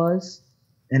love was,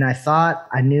 and I thought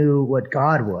I knew what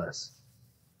God was.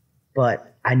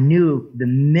 But I knew the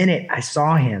minute I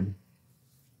saw him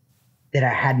that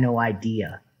I had no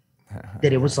idea.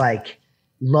 That it was like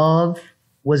love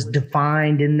was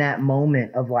defined in that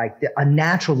moment of like a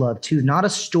natural love too, not a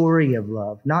story of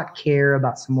love, not care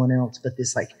about someone else, but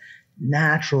this like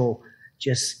natural,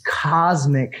 just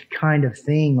cosmic kind of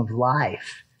thing of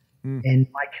life and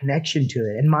my connection to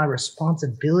it and my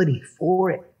responsibility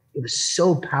for it. It was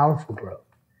so powerful, bro.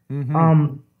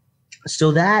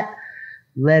 So that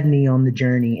led me on the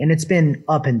journey, and it's been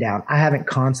up and down. I haven't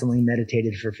constantly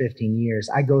meditated for 15 years.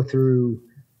 I go through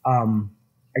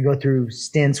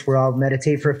stints where I'll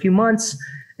meditate for a few months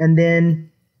and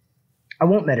then I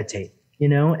won't meditate, you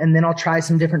know, and then I'll try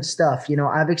some different stuff. You know,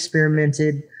 I've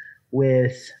experimented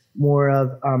with more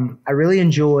of, I really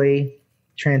enjoy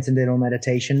transcendental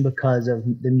meditation because of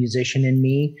the musician in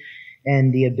me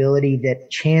and the ability that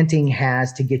chanting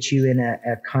has to get you in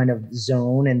a kind of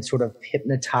zone and sort of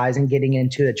hypnotize and getting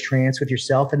into a trance with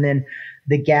yourself. And then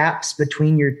the gaps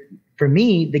between for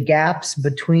me, the gaps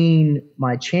between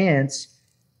my chants,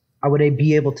 I would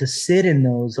be able to sit in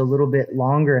those a little bit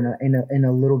longer in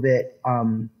a little bit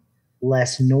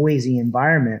less noisy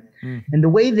environment. And the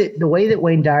way that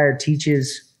Wayne Dyer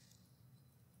teaches,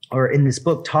 or in this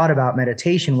book taught about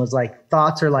meditation, was like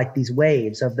thoughts are like these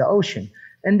waves of the ocean,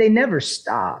 and they never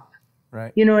stop.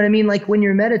 Right. You know what I mean? Like when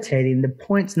you're meditating, the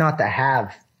point's not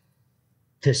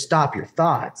to stop your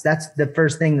thoughts. That's the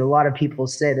first thing a lot of people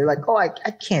say. They're like, oh, I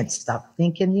can't stop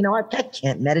thinking. You know, I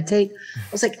can't meditate.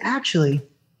 I was like, actually,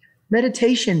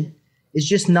 meditation is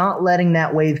just not letting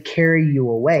that wave carry you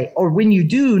away. Or when you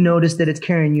do notice that it's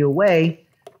carrying you away,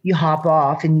 you hop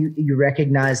off and you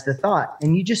recognize the thought,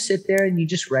 and you just sit there and you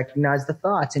just recognize the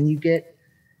thoughts, and you get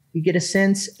a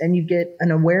sense and you get an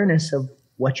awareness of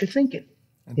what you're thinking,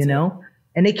 you know?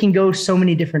 And it can go so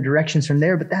many different directions from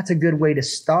there, but that's a good way to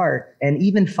start. And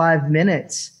even 5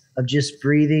 minutes of just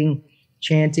breathing,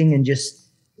 chanting, and just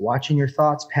watching your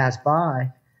thoughts pass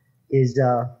by is,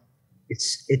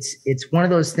 it's one of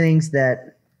those things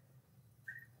that,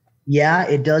 yeah,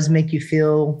 it does make you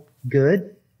feel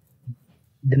good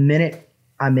the minute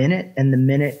I'm in it, and the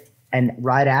minute and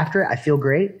right after I feel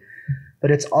great. But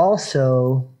it's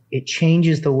also, it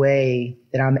changes the way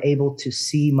that I'm able to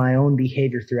see my own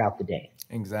behavior throughout the day.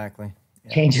 Exactly.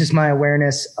 Yeah. Changes my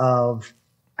awareness of,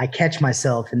 I catch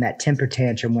myself in that temper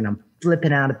tantrum when I'm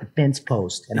flipping out at the fence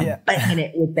post and I'm banging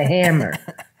it with the hammer,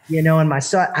 you know, and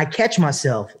I catch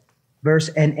myself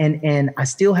and I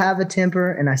still have a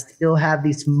temper, and I still have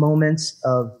these moments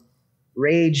of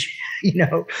rage, you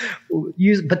know,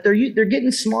 but they're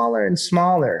getting smaller and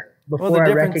smaller. Well, the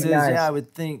difference is, I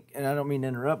would think, and I don't mean to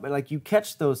interrupt, but like you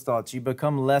catch those thoughts, you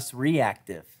become less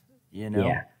reactive, you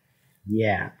know?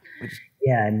 Yeah.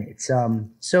 And it's,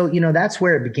 so, you know, that's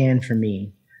where it began for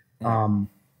me. And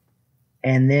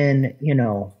then, you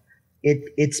know,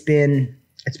 it's been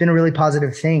a really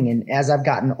positive thing. And as I've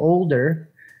gotten older,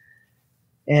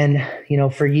 and, you know,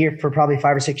 for probably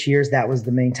 5 or 6 years, that was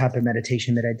the main type of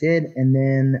meditation that I did. And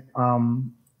then,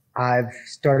 I've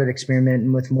started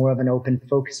experimenting with more of an open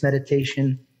focus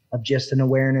meditation of just an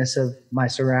awareness of my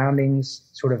surroundings,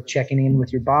 sort of checking in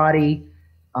with your body,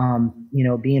 you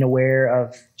know, being aware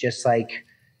of just like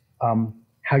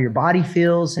how your body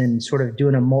feels, and sort of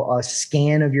doing a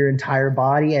scan of your entire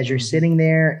body as you're sitting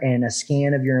there, and a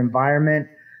scan of your environment,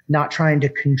 not trying to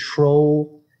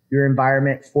control your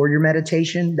environment for your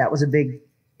meditation. That was a big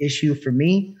issue for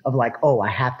me of like, oh, I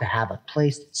have to have a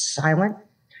place that's silent.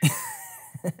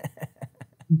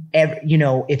 You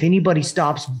know, if anybody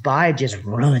stops by, it just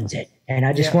ruins it. And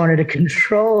I just wanted to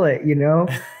control it, you know?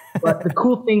 But the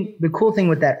cool thing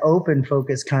with that open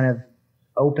focus, kind of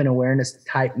open awareness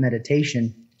type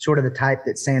meditation, sort of the type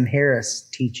that Sam Harris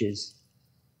teaches.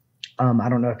 I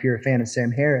don't know if you're a fan of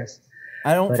Sam Harris.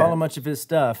 I don't follow much of his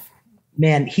stuff.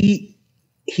 Man,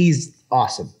 he's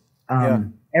awesome.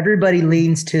 Everybody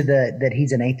leans to that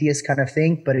he's an atheist kind of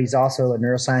thing, but he's also a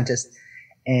neuroscientist.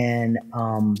 And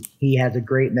he has a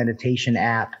great meditation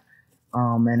app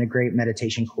and a great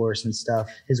meditation course and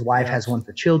stuff. His wife has one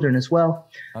for children as well.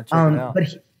 I'll check it out. But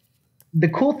the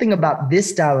cool thing about this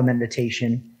style of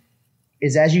meditation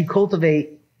is, as you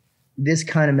cultivate this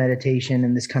kind of meditation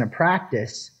and this kind of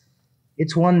practice,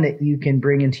 it's one that you can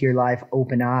bring into your life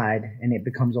open-eyed, and it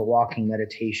becomes a walking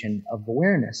meditation of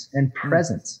awareness and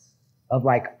presence of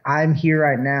like, I'm here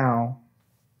right now.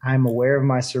 I'm aware of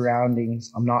my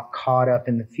surroundings. I'm not caught up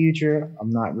in the future. I'm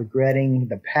not regretting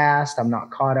the past. I'm not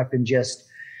caught up in just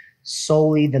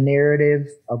solely the narrative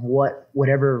of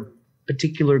whatever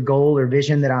particular goal or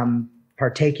vision that I'm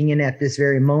partaking in at this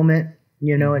very moment,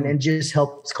 you know, and just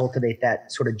helps cultivate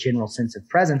that sort of general sense of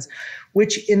presence,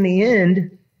 which in the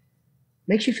end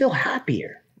makes you feel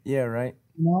happier. Yeah, right.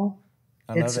 You know,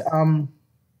 I love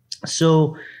it.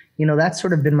 So, you know, that's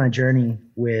sort of been my journey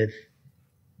with,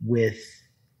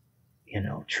 you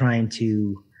know, trying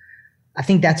to, I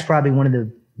think that's probably one of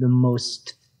the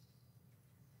most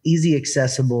easy,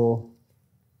 accessible,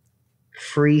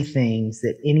 free things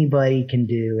that anybody can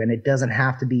do. And it doesn't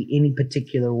have to be any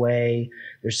particular way.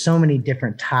 There's so many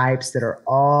different types that are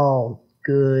all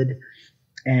good.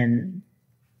 And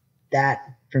that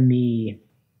for me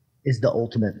is the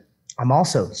ultimate.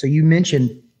 So you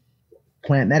mentioned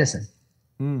plant medicine.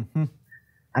 Mm-hmm.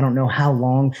 I don't know how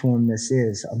long form this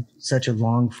is. I'm such a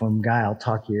long form guy. I'll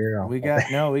talk your ear off. We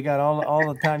got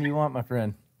all the time you want, my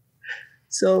friend.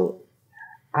 So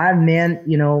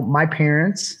you know, my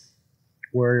parents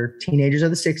were teenagers of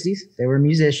the 60s. They were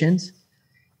musicians.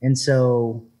 And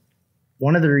so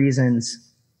one of the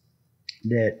reasons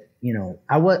that, you know,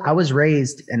 I was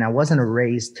raised, and I wasn't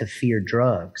raised to fear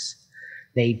drugs.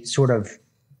 They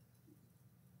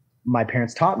my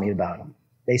parents taught me about them.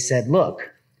 They said,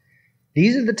 look,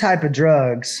 these are the type of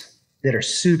drugs that are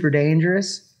super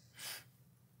dangerous.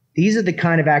 These are the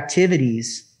kind of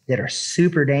activities that are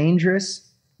super dangerous.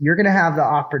 You're going to have the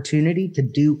opportunity to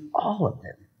do all of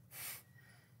them.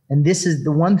 And this is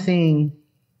the one thing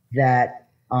that,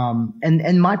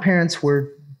 and my parents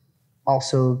were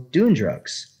also doing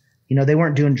drugs. You know, they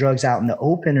weren't doing drugs out in the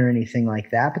open or anything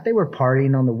like that, but they were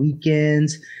partying on the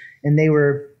weekends, and they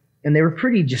were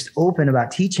pretty just open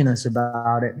about teaching us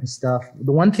about it and stuff.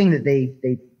 The one thing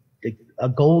that a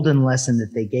golden lesson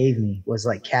that they gave me was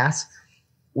like, Cass,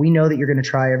 we know that you're going to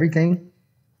try everything.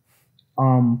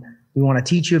 We want to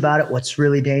teach you about it, what's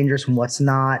really dangerous and what's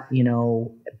not, you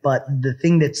know, but the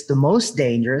thing that's the most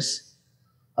dangerous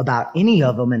about any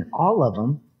of them and all of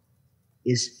them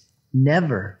is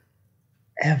never,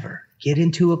 ever get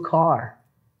into a car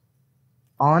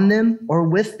on them or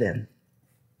with them.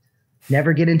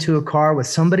 Never get into a car with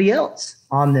somebody else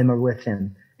on them or with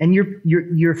them. And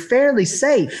you're fairly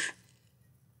safe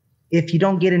if you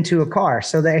don't get into a car.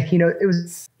 So that, you know, it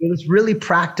was really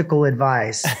practical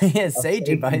advice. Yeah, sage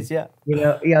advice, yeah. You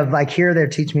know, yeah, like here they're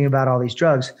teaching me about all these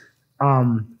drugs.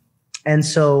 And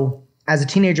so as a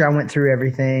teenager, I went through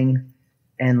everything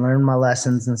and learned my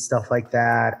lessons and stuff like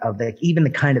that, of like even the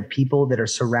kind of people that are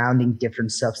surrounding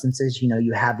different substances. You know,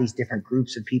 you have these different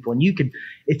groups of people, and you could,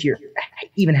 if you're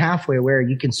even halfway aware,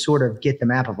 you can sort of get the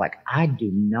map of like, I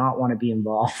do not want to be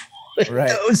involved with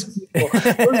those people.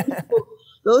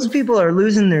 Those people are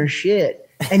losing their shit.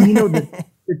 And you know,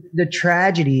 the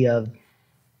tragedy of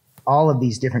all of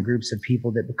these different groups of people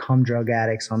that become drug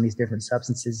addicts on these different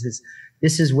substances is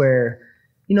this is where,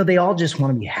 you know, they all just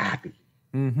want to be happy.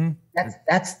 Mm-hmm.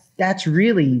 That's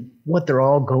really what they're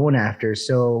all going after.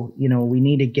 So, you know, we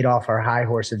need to get off our high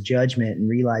horse of judgment and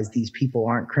realize these people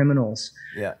aren't criminals.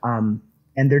 Yeah. And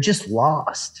they're just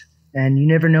lost, and you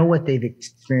never know what they've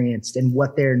experienced and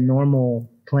what their normal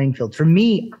playing field. For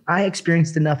me, I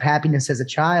experienced enough happiness as a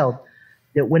child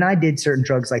that when I did certain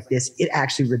drugs like this, it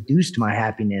actually reduced my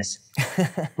happiness.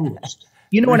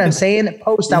 You know what I'm saying? At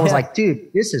post, I was like,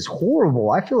 dude, this is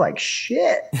horrible. I feel like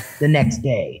shit the next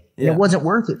day. And it wasn't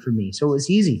worth it for me. So it was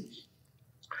easy.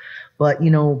 But, you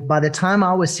know, by the time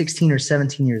I was 16 or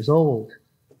 17 years old,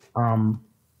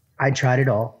 I tried it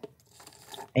all.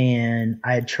 And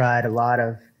I had tried a lot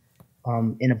of,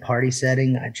 in a party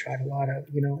setting, I tried a lot of,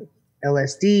 you know,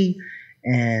 LSD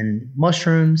and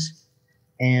mushrooms.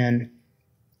 And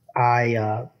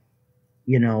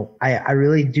you know, I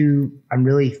really do. I'm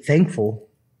really thankful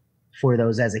for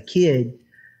those as a kid,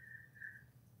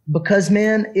 because,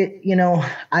 man, you know,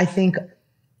 I think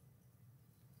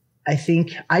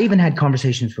I even had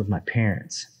conversations with my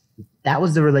parents. That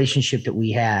was the relationship that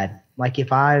we had. Like,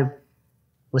 if I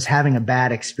was having a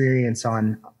bad experience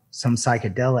on some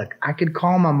psychedelic, I could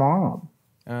call my mom.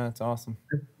 That's awesome.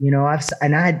 You know, I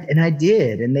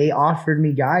did, and they offered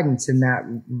me guidance in that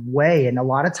way. And a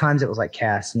lot of times it was like,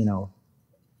 Cass, you know,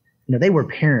 they were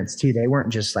parents too. They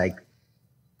weren't just like,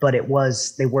 but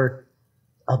they were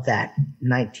of that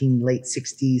late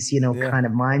 60s, you know, kind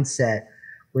of mindset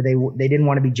where they didn't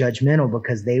want to be judgmental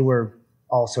because they were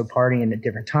also partying at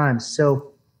different times.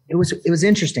 So it was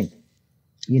interesting.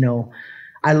 You know,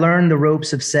 I learned the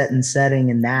ropes of setting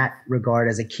in that regard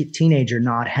as a teenager,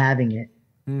 not having it.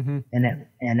 Mm-hmm.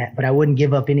 But I wouldn't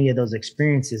give up any of those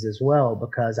experiences as well,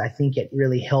 because I think it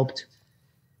really helped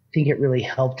think it really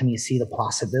helped me see the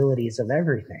possibilities of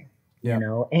everything, Yeah. you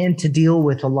know, and to deal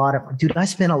with a lot of, dude, I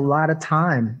spent a lot of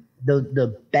time,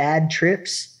 the bad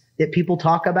trips that people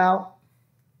talk about.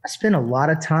 I spent a lot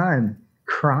of time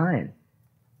crying,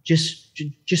 just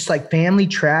like family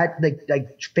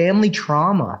like family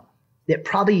trauma that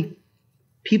probably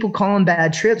people call them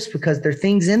bad trips because there are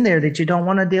things in there that you don't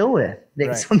want to deal with. That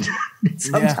Right.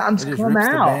 sometimes it just come rips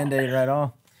out. the Band-Aid right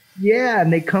off. Yeah,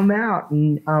 and they come out,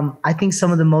 and I think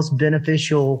some of the most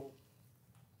beneficial.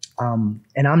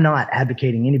 And I'm not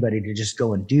advocating anybody to just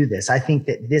go and do this. I think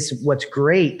that what's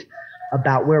great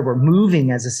about where we're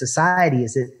moving as a society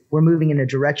is that we're moving in a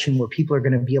direction where people are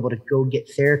going to be able to go get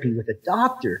therapy with a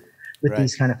doctor with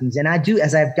these kind of things. And I do,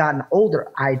 as I've gotten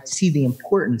older, I see the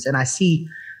importance, and I see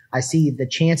the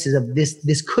chances of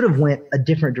this could have went a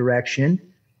different direction,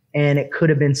 and it could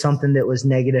have been something that was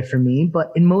negative for me.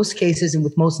 But in most cases, and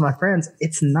with most of my friends,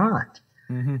 it's not.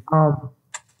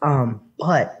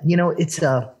 But you know,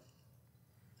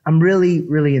 I'm really,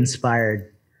 really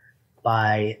inspired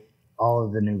by all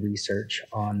of the new research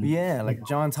on. Yeah, like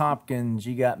Johns Hopkins,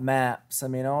 you got MAPS. I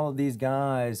mean, all of these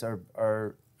guys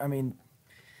are I mean,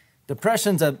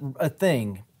 depression's a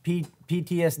thing.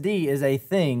 PTSD is a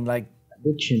thing. Like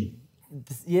Addiction.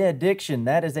 Yeah, addiction,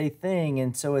 that is a thing.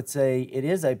 And so it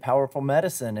is a powerful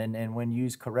medicine. And when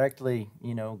used correctly,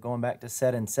 you know, going back to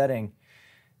setting,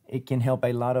 it can help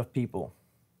a lot of people.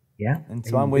 Yeah. And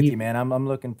so I'm with you, man. I'm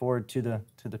looking forward to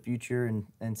the future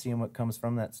and seeing what comes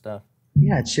from that stuff.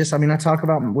 Yeah, it's just, I mean, I talk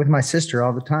about with my sister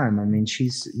all the time. I mean,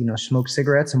 she's, you know, smokes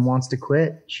cigarettes and wants to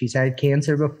quit. She's had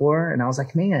cancer before. And I was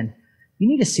like, man, you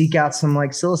need to seek out some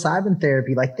like psilocybin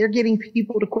therapy. Like they're getting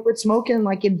people to quit smoking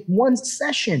like in one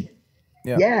session.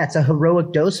 Yeah, it's a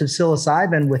heroic dose of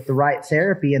psilocybin with the right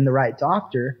therapy and the right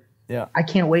doctor. Yeah. I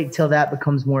can't wait till that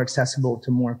becomes more accessible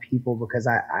to more people because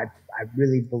I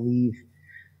really believe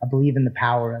in the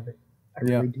power of it. I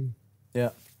really do. Yeah.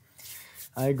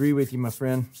 I agree with you, my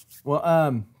friend.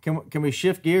 Well, can we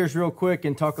shift gears real quick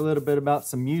and talk a little bit about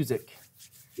some music?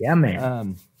 Yeah,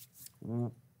 man.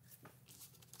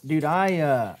 Dude,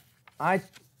 I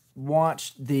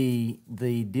watched the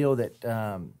deal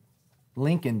that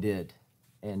Lincoln did,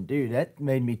 and dude, that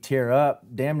made me tear up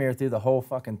damn near through the whole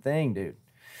fucking thing, dude.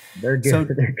 They're good. So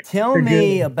tell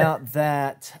me good. about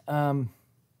that.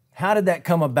 How did that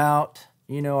come about?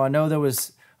 You know, I know there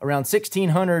was around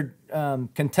 1,600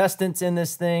 contestants in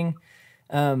this thing.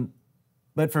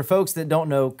 But for folks that don't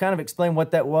know, kind of explain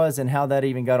what that was and how that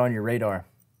even got on your radar.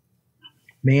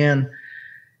 Man,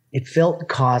 it felt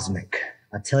cosmic.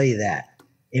 I'll tell you that.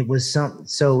 It was something.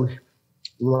 So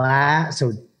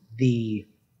the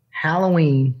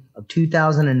Halloween of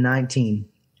 2019,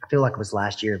 I feel like it was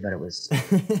last year, but it was,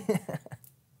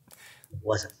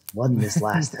 wasn't this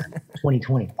last time,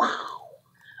 2020.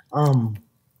 Wow.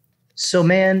 So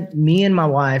man, me and my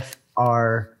wife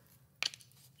are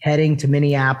heading to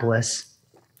Minneapolis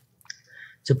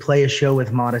to play a show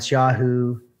with Modest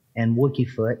Yahoo and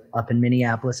Wookiefoot up in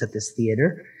Minneapolis at this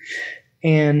theater.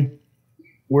 And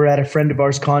we're at a friend of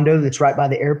ours' condo that's right by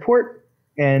the airport.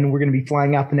 And we're going to be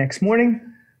flying out the next morning.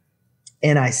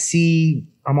 And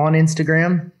I'm on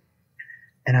Instagram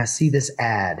and I see this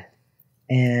ad.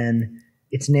 And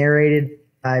it's narrated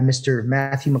by Mr.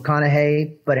 Matthew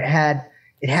McConaughey, but it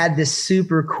had this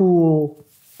super cool,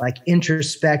 like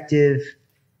introspective,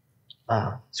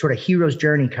 sort of hero's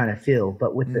journey kind of feel,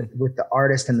 but with the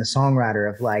artist and the songwriter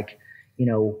of like, you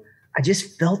know, I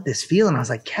just felt this feeling. I was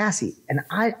like, Cassie, and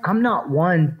I'm not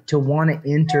one to want to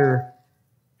enter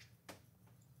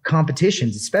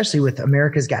competitions, especially with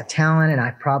America's Got Talent. And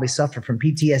I probably suffer from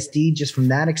PTSD just from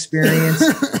that experience.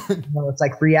 You know, it's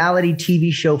like reality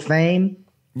TV show fame.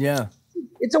 Yeah.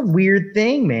 It's a weird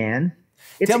thing, man.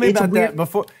 Tell me about that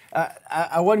before.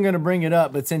 I wasn't going to bring it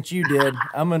up, but since you did,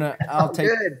 I'll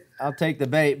take the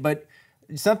bait. But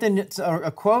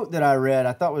a quote that I read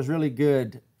I thought was really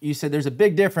good. You said there's a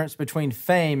big difference between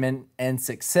fame and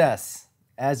success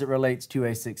as it relates to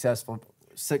a successful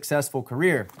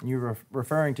career. You were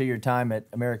referring to your time at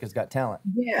America's Got Talent.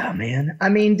 Yeah, man. I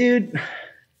mean, dude,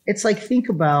 it's like, think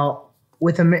about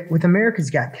with America's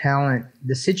Got Talent,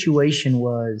 the situation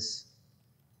was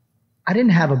I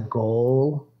didn't have a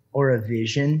goal or a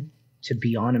vision to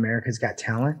be on America's Got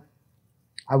Talent.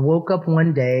 I woke up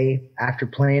one day after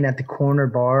playing at the corner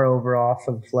bar over off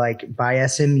of like by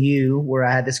SMU where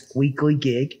I had this weekly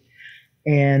gig,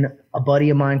 and a buddy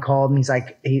of mine called and he's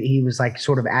like, he was like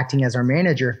sort of acting as our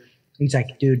manager. He's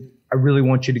like, dude, I really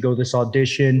want you to go to this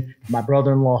audition. My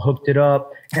brother-in-law hooked it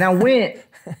up. And I went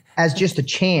as just a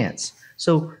chance.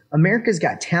 So America's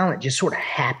Got Talent just sort of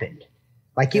happened.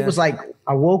 Like it was like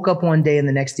I woke up one day and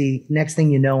the next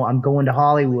thing you know, I'm going to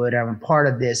Hollywood. I'm part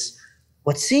of this,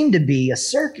 what seemed to be a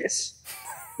circus.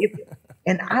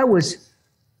 And I was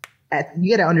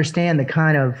you got to understand the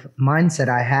kind of mindset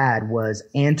I had was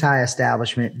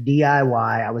anti-establishment,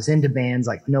 DIY. I was into bands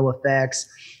like NoFX.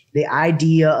 The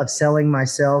idea of selling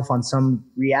myself on some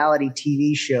reality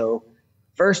TV show,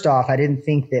 first off, I didn't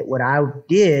think that what I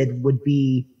did would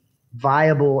be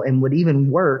viable and would even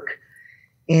work.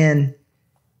 And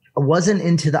I wasn't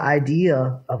into the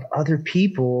idea of other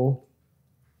people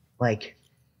like,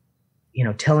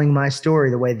 telling my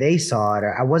story the way they saw it.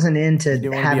 Or I wasn't into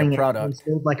having it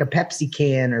filled like a Pepsi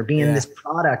can or being this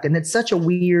product. And it's such a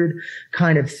weird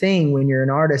kind of thing when you're an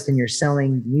artist and you're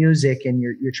selling music and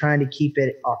you're trying to keep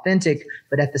it authentic,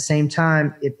 but at the same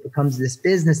time, it becomes this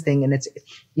business thing. And it's,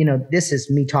 this is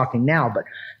me talking now, but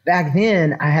back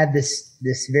then I had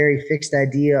this very fixed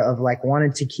idea of like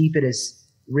wanting to keep it as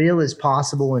real as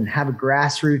possible and have a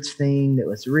grassroots thing that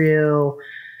was real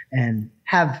and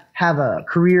have a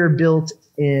career built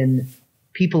in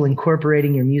people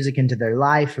incorporating your music into their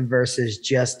life versus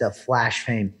just a flash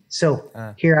fame. So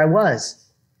here I was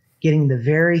getting the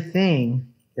very thing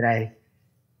that I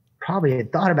probably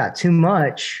had thought about too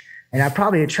much, and I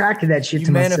probably attracted that shit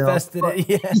to myself. You manifested it,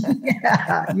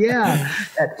 yeah.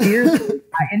 That fear.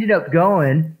 I ended up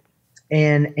going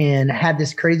and had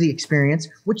this crazy experience,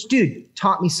 which, dude,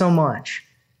 taught me so much.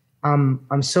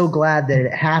 I'm so glad that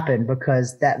it happened,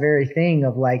 because that very thing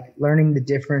of like learning the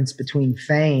difference between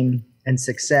fame and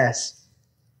success.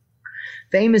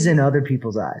 Fame is in other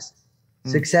people's eyes.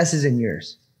 Success is in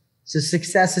yours. So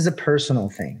success is a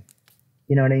personal thing.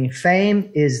 You know what I mean?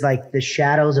 Fame is like the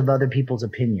shadows of other people's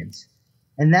opinions.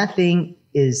 And that thing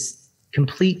is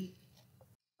complete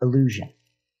illusion.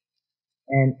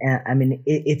 And I mean,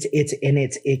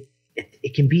 it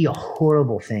can be a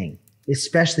horrible thing,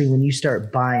 especially when you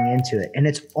start buying into it. And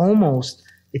it's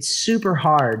super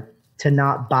hard to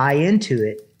not buy into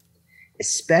it,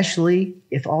 especially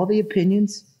if all the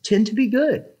opinions tend to be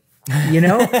good.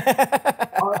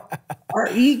 Our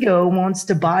ego wants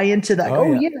to buy into that.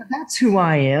 Yeah, that's who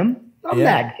I am. I'm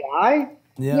that guy.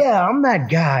 Yeah, I'm that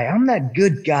guy. I'm that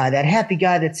good guy, that happy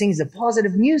guy that sings the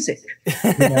positive music.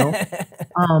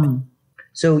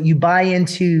 So you buy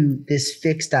into this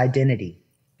fixed identity.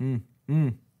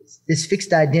 This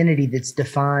fixed identity that's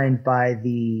defined by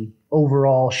the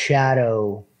overall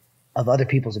shadow of other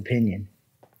people's opinion.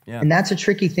 Yeah. And that's a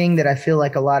tricky thing that I feel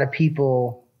like a lot of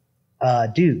people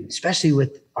do, especially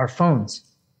with our phones.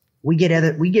 We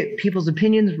get people's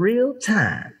opinions real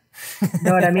time. You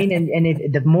know what I mean?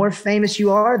 And the more famous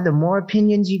you are, the more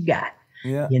opinions you got.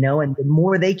 Yeah. And the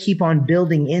more they keep on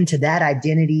building into that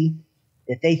identity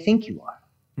that they think you are.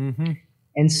 Mm-hmm.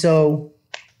 And so,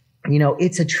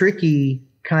 it's a tricky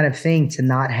kind of thing to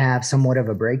not have somewhat of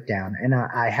a breakdown. And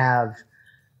I have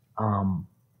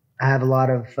a lot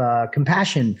of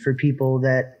compassion for people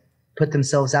that put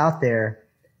themselves out there.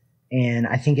 And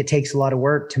I think it takes a lot of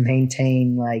work to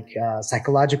maintain like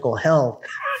psychological health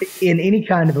in any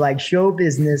kind of like show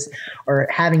business or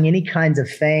having any kinds of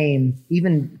fame,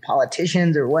 even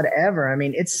politicians or whatever. I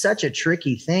mean, it's such a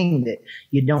tricky thing that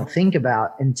you don't think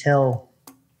about until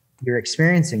you're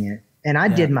experiencing it. And I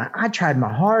tried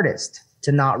my hardest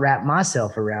to not wrap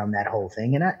myself around that whole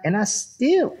thing. And I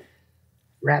still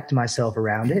wrapped myself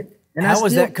around it. And how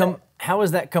was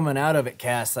that coming out of it,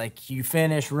 Cas? Like, you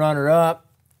finished runner up.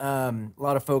 A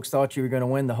lot of folks thought you were going to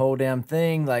win the whole damn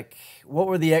thing. Like, what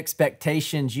were the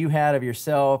expectations you had of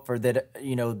yourself, or that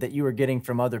you were getting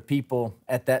from other people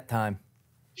at that time?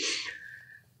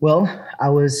 Well, I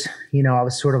was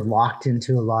sort of locked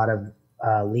into a lot of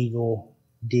legal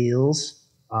deals.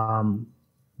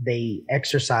 They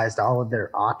exercised all of their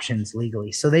options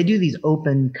legally. So they do these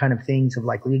open kind of things of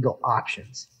like legal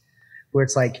options, where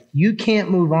it's like you can't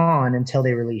move on until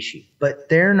they release you, but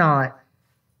you're not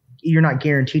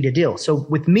guaranteed a deal. So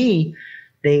with me,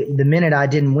 the minute I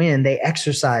didn't win, they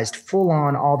exercised full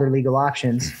on all their legal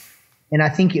options. And I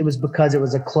think it was because it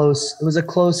was a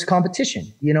close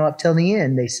competition, up till the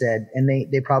end, they said. And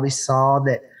they probably saw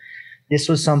that this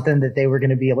was something that they were going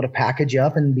to be able to package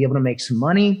up and be able to make some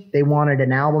money. They wanted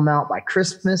an album out by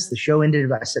Christmas. The show ended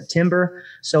by September.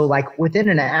 So like within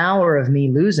an hour of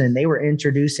me losing, they were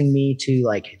introducing me to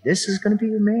like, this is going to be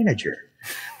your manager.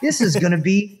 This is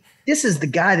the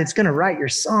guy that's going to write your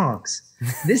songs.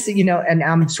 And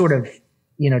I'm sort of,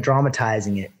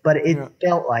 dramatizing it, but it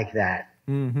felt like that.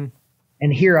 Mm-hmm.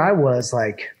 And here I was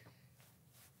like,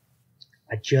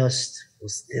 I just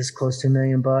was this close to $1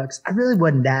 million. I really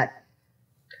wasn't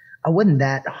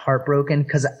that heartbroken,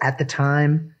 because at the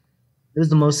time it was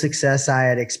the most success I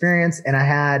had experienced. And I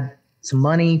had some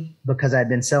money because I'd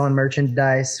been selling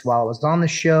merchandise while I was on the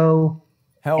show.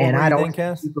 How old were you then,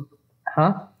 Cas?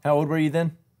 Huh? How old were you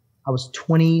then? I was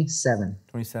 27.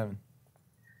 27.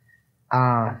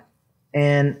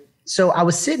 And so I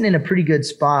was sitting in a pretty good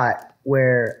spot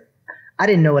where I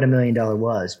didn't know what $1 million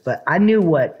was, but I knew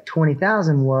what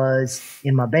 20,000 was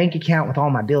in my bank account with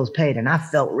all my bills paid, and I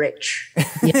felt rich.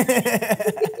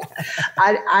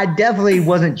 I definitely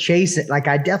wasn't chasing. Like,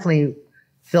 I definitely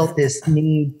felt this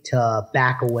need to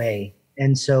back away.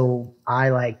 And so I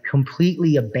like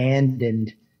completely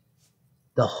abandoned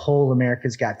the whole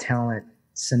America's Got Talent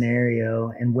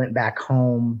scenario and went back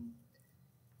home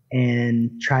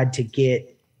and tried to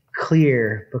get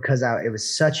clear because it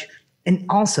was such, and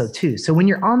also too, so when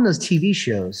you're on those TV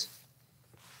shows,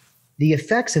 the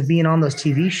effects of being on those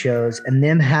TV shows and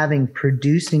them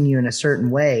producing you in a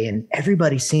certain way and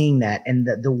everybody seeing that, and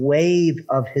the wave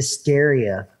of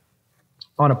hysteria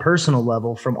on a personal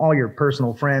level from all your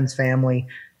personal friends, family,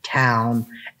 town,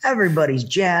 everybody's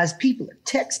jazzed. People are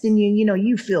texting you. You know,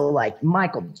 you feel like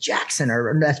Michael Jackson,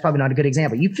 or that's probably not a good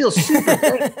example. You feel super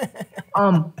great.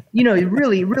 You know,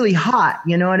 really, really hot.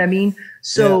 You know what I mean?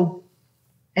 So,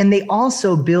 and they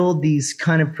also build these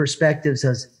kind of perspectives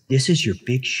as this is your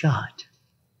big shot.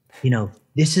 You know,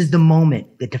 this is the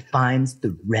moment that defines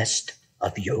the rest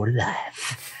of your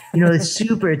life. You know, it's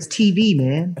TV,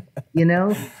 man. You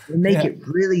know, they make it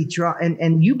really draw,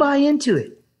 and you buy into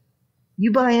it.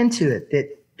 You buy into it that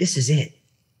this is it.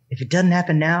 If it doesn't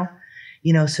happen now,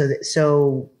 you know,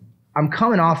 so I'm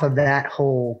coming off of that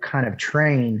whole kind of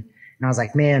train, and I was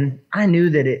like, man, I knew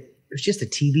that it was just a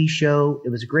TV show. It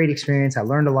was a great experience. I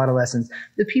learned a lot of lessons.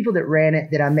 The people that ran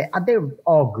it that I met, they were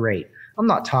all great. I'm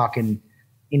not talking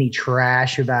any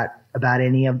trash about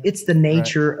any of it's the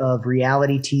nature of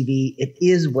reality TV. It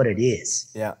is what it is.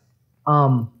 Yeah.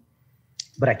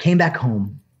 But I came back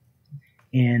home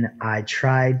and I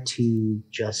tried to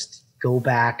just come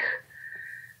back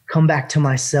to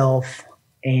myself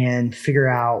and figure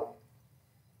out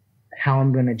how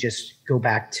I'm going to just go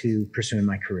back to pursuing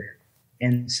my career.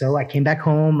 And so I came back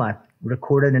home, I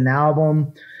recorded an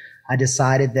album. I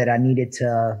decided that I needed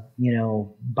to, you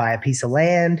know, buy a piece of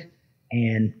land.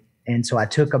 And so I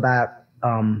took I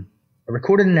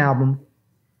recorded an album,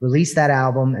 released that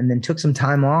album, and then took some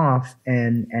time off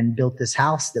and built this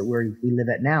house that we live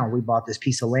at now. We bought this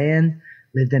piece of land,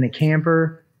 lived in a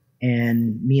camper,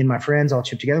 and me and my friends all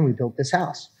chipped together and we built this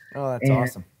house. Oh, that's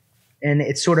awesome. And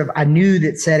it's sort of, I knew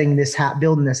that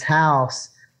building this house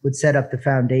would set up the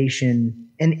foundation,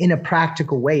 and in a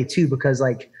practical way too, because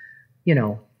like, you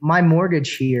know, my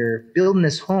mortgage here, building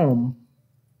this home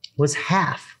was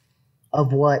half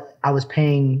of what I was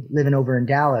paying living over in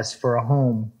Dallas for a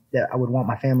home that I would want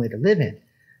my family to live in.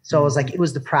 So I was like, it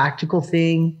was the practical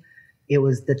thing. It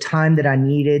was the time that I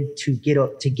needed to get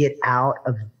out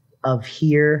of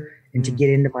here and to get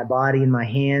into my body and my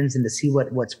hands and to see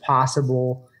what's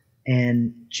possible.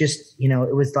 And just, you know,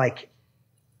 it was like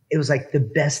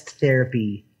the best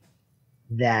therapy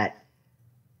that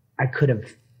I could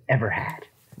have ever had.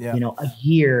 Yeah. You know, a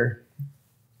year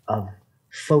of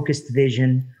focused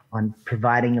vision on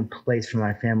providing a place for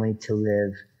my family to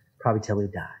live probably till we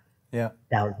die. Yeah.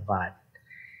 That was the vibe.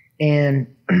 And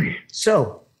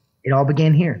so it all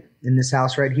began here in this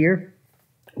house right here.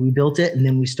 We built it, and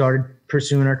then we started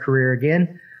pursuing our career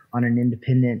again on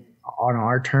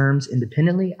our terms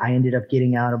independently. I ended up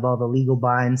getting out of all the legal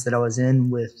binds that I was in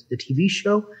with the TV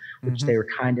show, which they were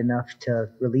kind enough to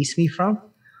release me from.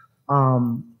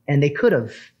 And they could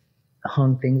have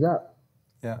hung things up.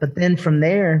 Yeah. But then from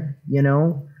there, you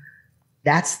know,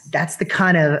 that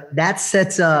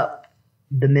sets up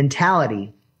the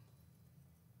mentality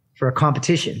for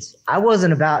competitions. I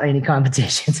wasn't about any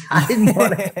competitions. I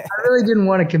really didn't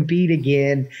want to compete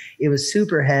again. It was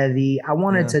super heavy. I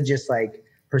wanted to just like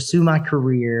pursue my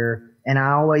career. And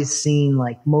I always seen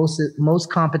like most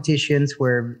competitions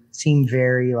seem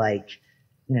very like,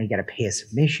 you know, you got to pay a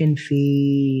submission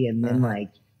fee, and then like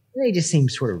they just seem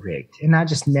sort of rigged. And I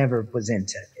just never was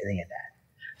into any of that.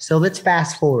 So let's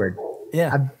fast forward.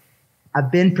 Yeah.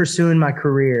 I've been pursuing my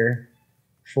career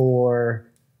for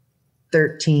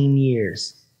 13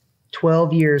 years,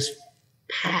 12 years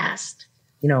past,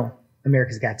 you know,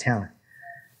 America's Got Talent.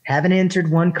 Haven't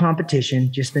entered one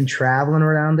competition, just been traveling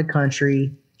around the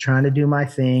country, trying to do my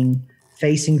thing,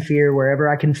 facing fear wherever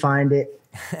I can find it,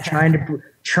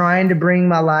 trying to bring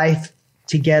my life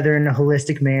together in a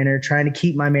holistic manner, trying to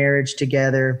keep my marriage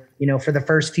together. You know, for the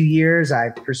first few years, I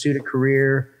pursued a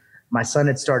career. My son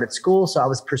had started school, so I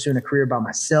was pursuing a career by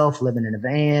myself, living in a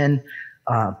van,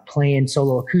 playing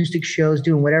solo acoustic shows,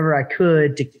 doing whatever I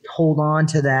could to hold on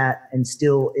to that and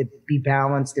still be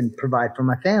balanced and provide for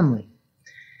my family.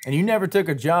 And you never took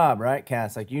a job, right,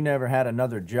 Cass? Like you never had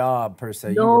another job per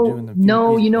se. No, you were doing the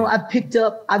no, music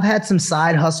I've had some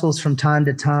side hustles from time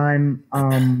to time,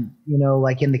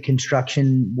 like in the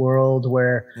construction world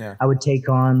where I would take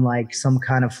on like some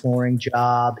kind of flooring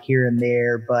job here and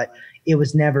there, but it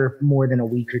was never more than a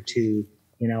week or two.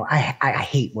 I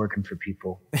hate working for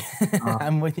people.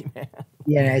 I'm with you, man.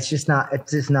 Yeah, it's just not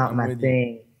my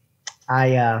thing.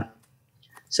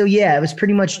 So yeah, it was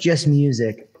pretty much just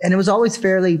music, and it was always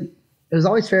fairly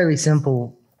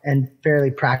simple and fairly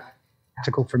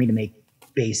practical for me to make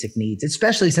basic needs,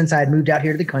 especially since I had moved out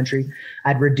here to the country.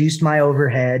 I'd reduced my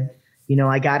overhead.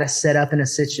 I got us set up in a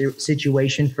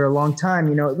situation for a long time.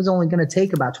 It was only going to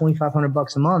take about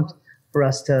 $2,500 a month for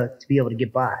us to be able to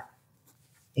get by.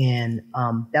 And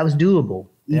that was doable,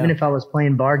 even if I was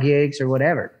playing bar gigs or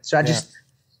whatever. So I just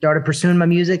started pursuing my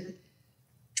music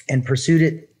and pursued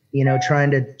it,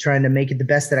 trying to make it the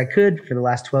best that I could for the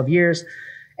last 12 years.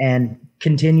 And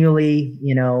continually,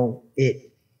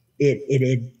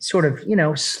 it sort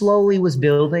of, slowly was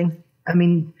building. I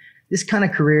mean, this kind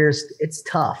of career it's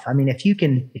tough. I mean, if you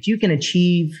can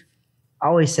achieve, I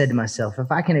always said to myself,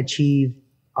 if I can achieve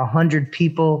 100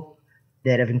 people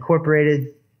that have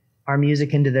incorporated our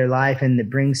music into their life and that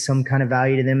brings some kind of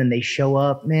value to them and they show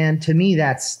up, man, to me,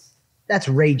 that's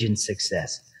raging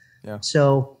success. Yeah.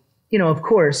 So, of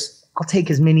course I'll take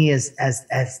as many as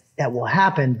that will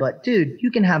happen, but dude,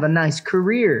 you can have a nice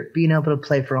career being able to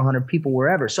play for 100 people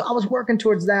wherever. So I was working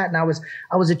towards that, and I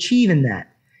was achieving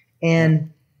that.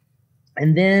 And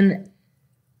then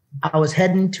I was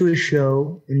heading to a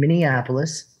show in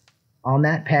Minneapolis on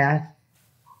that path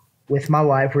with my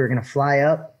wife. We were going to fly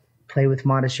up, play with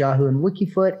Modest Yahoo and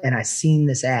Wikifoot, and I seen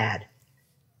this ad,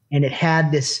 and it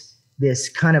had this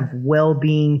kind of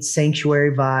well-being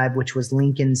sanctuary vibe, which was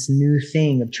Lincoln's new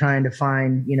thing of trying to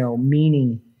find,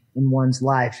 meaning in one's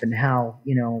life and how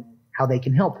they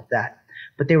can help with that.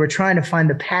 But they were trying to find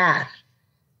the path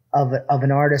of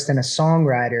an artist and a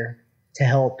songwriter to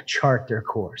help chart their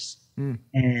course.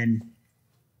 And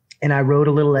I wrote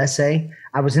a little essay.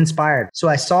 I was inspired. So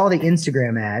I saw the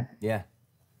Instagram ad. Yeah.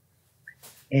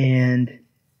 And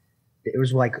it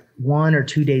was like 1 or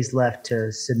 2 days left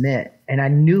to submit. And I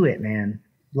knew it, man.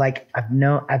 Like I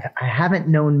haven't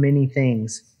known many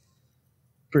things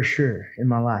for sure in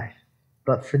my life.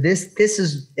 But for this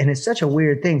is, and it's such a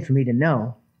weird thing for me to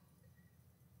know.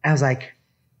 I was like,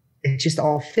 it just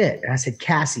all fit. And I said,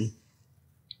 Cassie,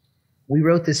 we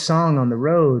wrote this song on the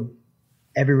road,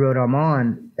 every road I'm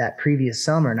on, that previous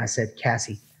summer. And I said,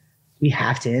 Cassie, we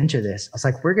have to enter this. I was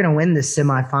like, we're going to win this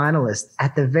semifinalist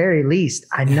at the very least.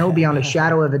 I know beyond a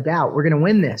shadow of a doubt, we're going to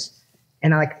win this.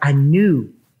 And I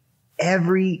knew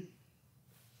I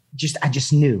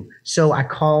just knew. So I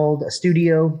called a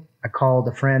studio. I called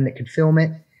a friend that could film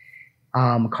it.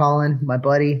 Colin, my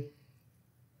buddy.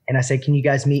 And I said, can you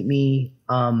guys meet me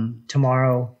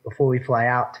tomorrow before we fly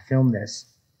out to film this?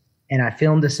 And I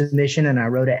filmed the submission and I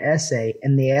wrote an essay.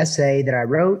 And the essay that I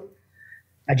wrote,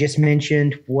 I just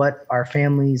mentioned what our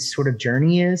family's sort of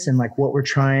journey is and like what we're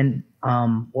trying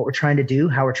to do,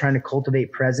 how we're trying to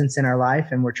cultivate presence in our life.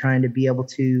 And we're trying to be able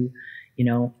to,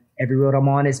 every road I'm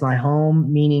on is my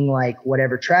home, meaning like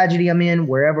whatever tragedy I'm in,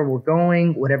 wherever we're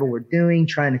going, whatever we're doing,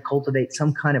 trying to cultivate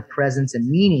some kind of presence and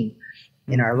meaning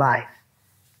in our life.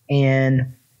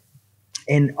 And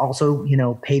also,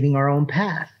 paving our own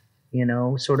path,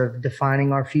 sort of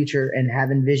defining our future and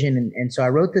having vision. And so I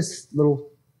wrote this little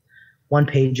one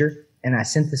pager and I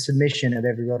sent the submission of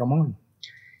every road I'm on.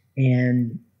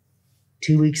 And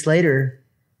 2 weeks later,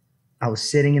 I was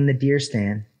sitting in the deer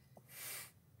stand,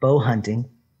 bow hunting,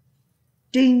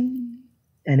 ding.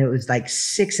 And it was like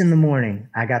 6 a.m.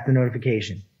 I got the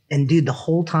notification. And dude, the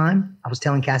whole time I was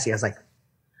telling Cassie, I was like,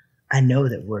 I know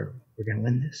that we're going to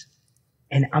win this.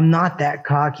 And I'm not that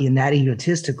cocky and that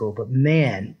egotistical, but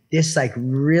man, this like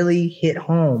really hit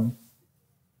home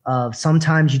of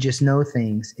sometimes you just know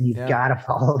things and you've got to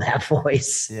follow that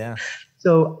voice. Yeah.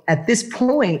 So at this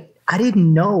point, I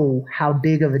didn't know how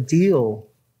big of a deal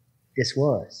this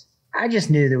was. I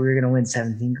just knew that we were going to win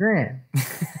 17 grand.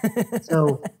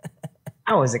 So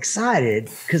I was excited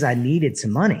because I needed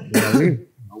some money.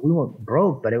 We weren't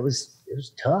broke, but it was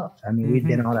tough. I mean, we'd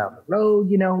been all out on the road,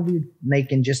 we were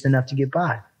making just enough to get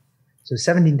by. So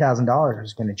 $17,000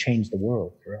 was going to change the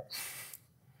world for us.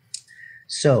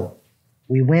 So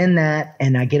we win that,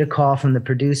 and I get a call from the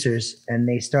producers, and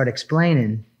they start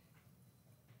explaining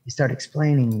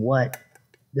what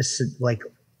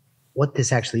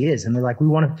this actually is. And they're like, we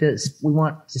want to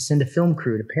send a film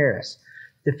crew to Paris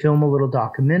to film a little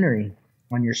documentary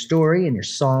on your story and your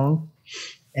song.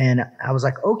 And I was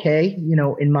like, okay,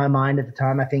 in my mind at the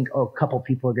time, I think, a couple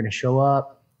people are going to show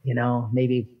up. you know,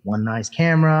 maybe one nice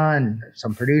camera and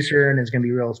some producer, and it's going to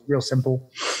be real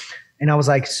simple. And I was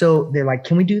like, so they're like,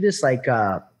 can we do this like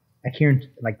here in,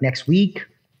 like next week?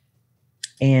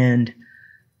 And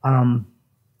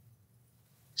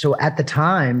so at the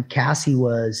time, Cassie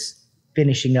was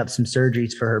finishing up some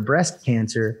surgeries for her breast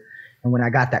cancer. And when I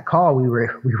got that call, we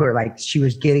were like, she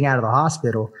was getting out of the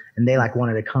hospital, and they like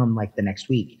wanted to come like the next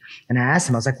week. And I asked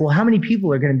them, I was like, well, how many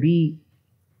people are going to be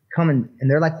coming? And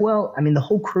they're like, well, I mean, the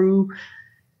whole crew,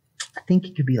 I think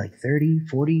it could be like 30,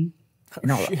 40.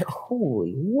 And I was like,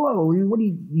 holy, whoa, what do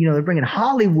you know, they're bringing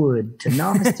Hollywood to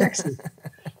Navas, Texas.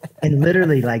 And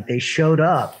literally, like, they showed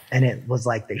up, and it was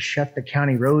like they shut the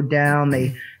county road down.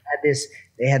 They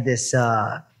had this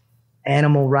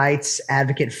animal rights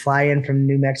advocate fly in from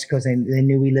New Mexico. They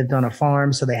knew we lived on a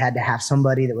farm, so they had to have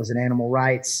somebody that was an animal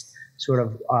rights sort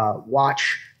of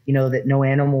watch, you know, that no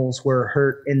animals were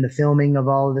hurt in the filming of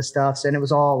all of the stuff. And it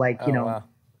was all like, you know, wow,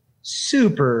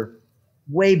 super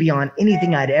way beyond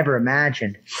anything I'd ever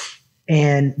imagined.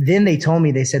 And then they told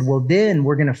me, they said, well, then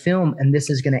we're going to film, and this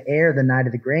is going to air the night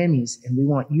of the Grammys, and we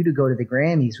want you to go to the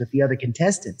Grammys with the other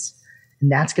contestants. And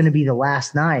that's going to be the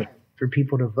last night for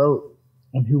people to vote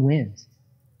on who wins.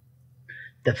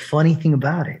 The funny thing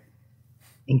about it,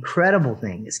 incredible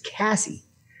thing, is Cassie,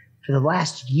 for the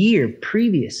last year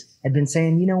previous, had been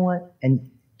saying, you know what?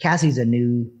 And Cassie's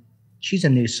she's a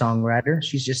new songwriter.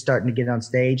 She's just starting to get on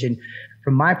stage. And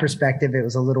from my perspective, it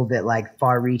was a little bit like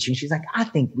far reaching. She's like, I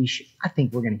think we're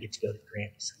going to get to go to the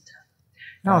Grammys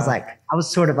sometime. And I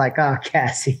was sort of like, oh,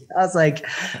 Cassie. I was like,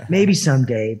 maybe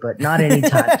someday, but not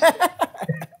anytime.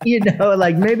 You know,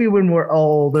 like maybe when we're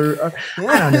old or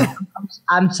I don't know.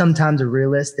 I'm sometimes a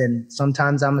realist, and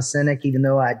sometimes I'm a cynic, even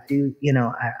though I do, you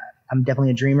know, I'm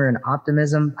definitely a dreamer and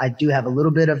optimism. I do have a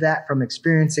little bit of that from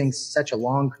experiencing such a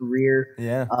long career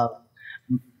of,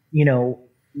 you know,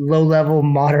 low level,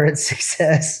 moderate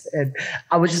success. And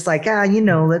I was just like, you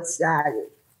know, let's,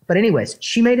 but anyways,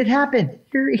 she made it happen.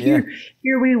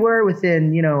 Here we were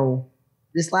within, you know,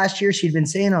 this last year she'd been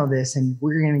saying all this, and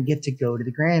we're going to get to go to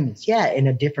the Grammys. Yeah, in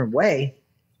a different way.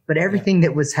 But everything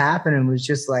that was happening was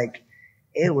just like,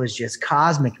 it was just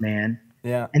cosmic, man.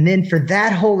 Yeah. And then for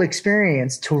that whole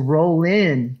experience to roll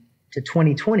in to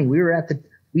 2020, we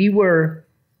were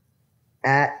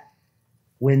at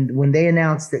when they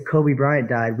announced that Kobe Bryant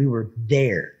died, we were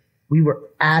there. We were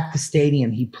at the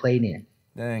stadium he played in.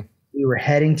 Dang. We were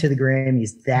heading to the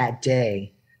Grammys that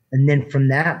day. And then from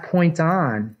that point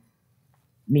on,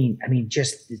 I mean,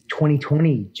 just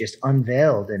 2020 just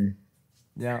unveiled, and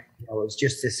you know, it was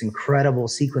just this incredible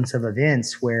sequence of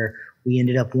events where we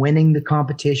ended up winning the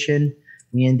competition.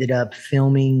 We ended up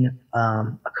filming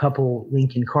a couple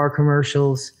Lincoln car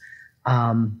commercials,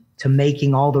 to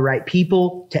making All the Right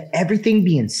People, to everything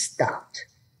being stopped.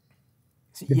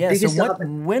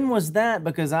 When was that?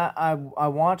 Because I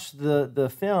watched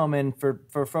the film, and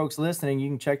for folks listening, you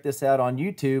can check this out on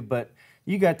YouTube, but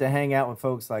you got to hang out with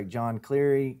folks like John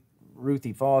Cleary,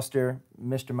 Ruthie Foster,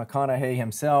 Mr. McConaughey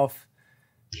himself.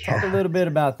 Yeah. Talk a little bit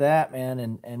about that,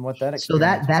 man, and what that experience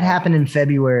So that happened in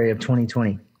February of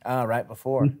 2020. Right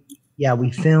before.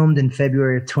 We filmed in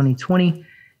February of 2020,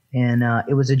 and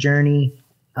it was a journey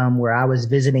where I was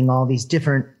visiting all these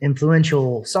different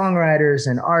influential songwriters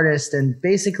and artists, and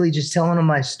basically just telling them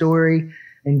my story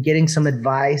and getting some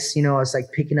advice. You know, I was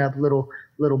like picking up little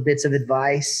bits of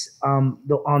advice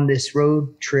on this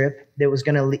road trip that was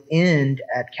going to end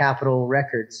at Capitol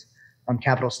Records,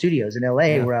 Capitol Studios in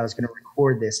LA, where I was going to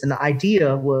record this. And the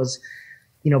idea was,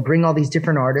 you know, bring all these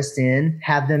different artists in,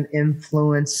 have them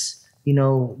influence, you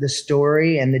know, the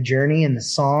story and the journey and the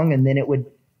song, and then it would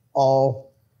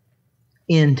all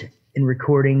end in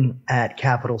recording at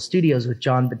Capitol Studios with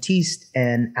John Batiste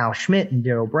and Al Schmidt and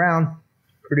Daryl Brown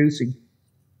producing.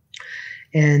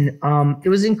 And it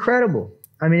was incredible.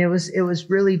 I mean, it was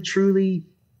really, truly,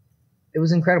 it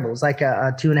was incredible. It was like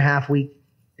a 2.5 week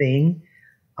thing.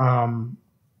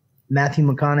 Matthew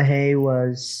McConaughey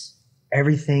was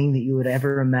everything that you would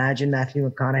ever imagine Matthew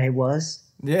McConaughey was.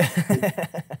 Yeah.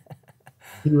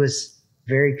 He was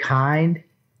very kind,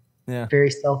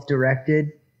 very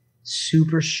self-directed,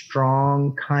 super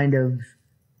strong kind of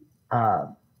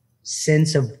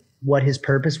sense of what his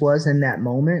purpose was in that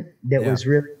moment. That was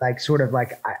really like sort of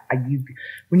like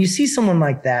when you see someone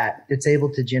like that that's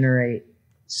able to generate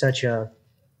such a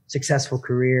successful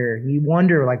career, you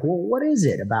wonder like, well, what is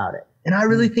it about it? And I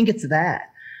really think it's that.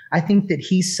 I think that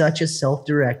he's such a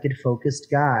self-directed, focused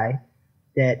guy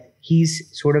that he's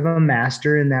sort of a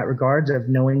master in that regards of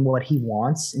knowing what he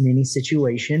wants in any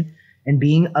situation and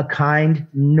being a kind,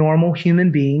 normal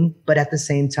human being, but at the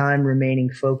same time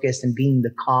remaining focused and being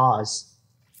the cause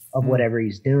of whatever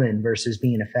he's doing versus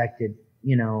being affected,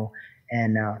 you know.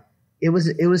 And it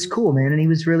was cool, man. And he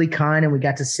was really kind, and we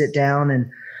got to sit down and,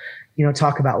 you know,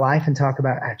 talk about life and talk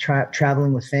about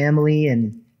traveling with family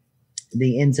and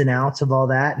the ins and outs of all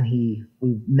that. And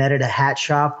we met at a hat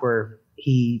shop where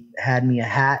he had me a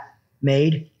hat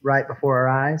made right before our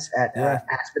eyes at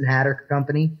Aspen Hatter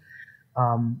Company,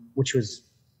 which was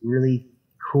really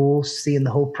cool, seeing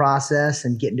the whole process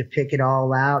and getting to pick it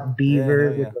all out.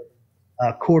 Beaver with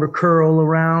a quarter curl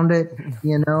around it,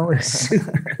 you know. It's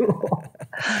super cool.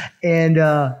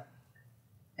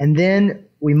 And then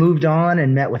we moved on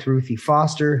and met with Ruthie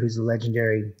Foster, who's a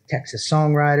legendary Texas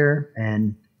songwriter.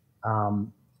 And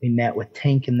we met with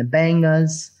Tank and the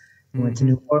Bangas. We went to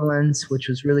New Orleans, which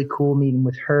was really cool, meeting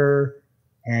with her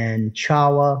and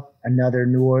Chawa, another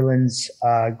New Orleans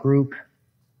group.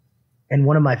 And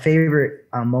one of my favorite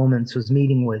moments was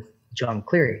meeting with John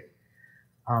Cleary.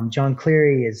 John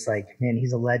Cleary is like, man,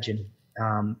 he's a legend.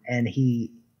 And he's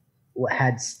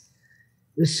had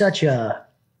such a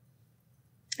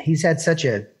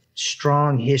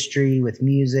strong history with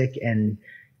music. And,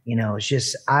 you know, it's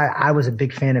just, I was a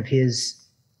big fan of his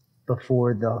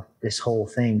before this whole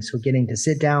thing. So getting to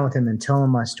sit down with him and tell him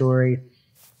my story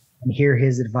and hear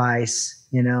his advice,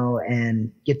 you know,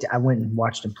 and I went and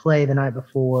watched him play the night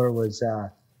before,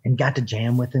 and got to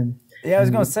jam with him. Yeah, I was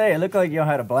going to say, it looked like y'all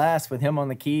had a blast with him on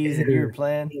the keys and you were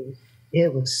playing.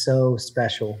 It was so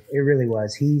special. It really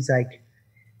was. He's like,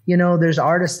 you know, there's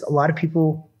artists, a lot of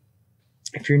people,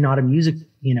 if you're not a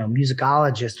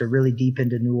musicologist or really deep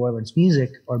into New Orleans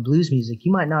music or blues music,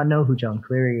 you might not know who John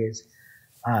Cleary is.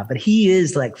 But he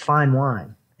is like fine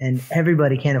wine, and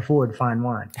everybody can't afford fine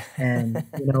wine. And,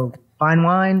 you know, fine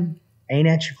wine ain't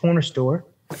at your corner store.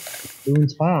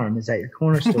 Boone's Farm is at your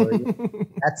corner store.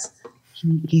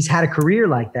 He's had a career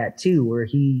like that too, where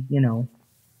he, you know,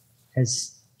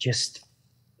 he's just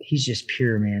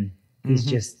pure, man. He's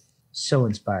just so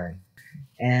inspiring.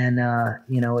 And,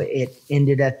 you know, it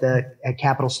ended at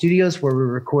Capitol Studios where we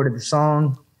recorded the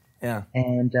song. Yeah.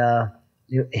 And,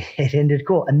 it ended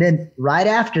cool. And then right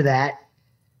after that,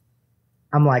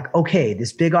 I'm like, okay,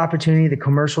 this big opportunity, the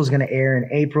commercial is going to air in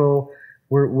April.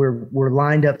 We're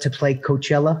lined up to play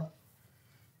Coachella.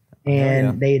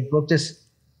 And they had booked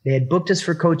us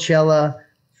for Coachella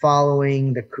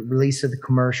following the release of the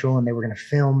commercial, and they were going to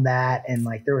film that. And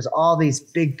like, there was all these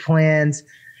big plans.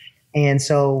 And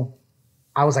so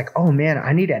I was like, oh man,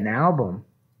 I need an album.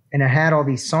 And I had all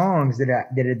these songs that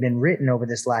had been written over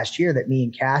this last year that me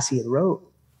and Cassie had wrote.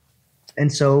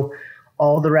 And so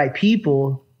All the Right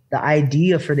People, the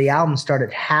idea for the album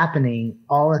started happening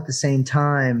all at the same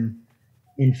time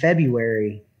in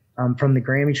February, from the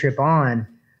Grammy trip on.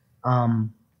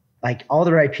 Like All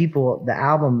the Right People, the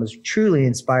album was truly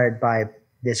inspired by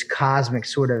this cosmic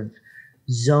sort of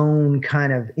zone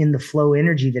kind of in the flow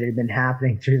energy that had been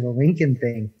happening through the Lincoln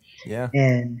thing. Yeah.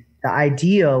 And the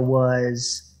idea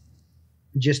was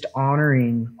just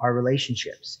honoring our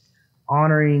relationships,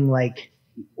 honoring like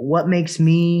what makes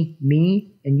me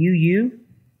and you,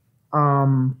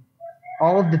 all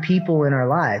of the people in our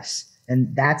lives.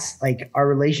 And that's like our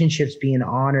relationships being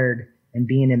honored and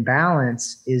being in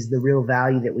balance is the real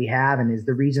value that we have, and is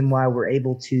the reason why we're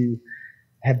able to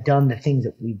have done the things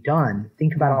that we've done.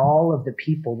 Think about all of the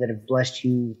people that have blessed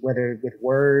you, whether with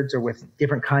words or with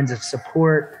different kinds of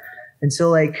support. And so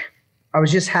like, I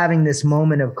was just having this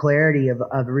moment of clarity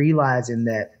of realizing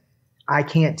that I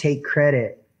can't take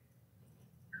credit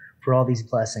for all these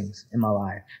blessings in my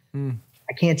life.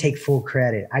 I can't take full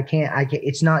credit. I can't,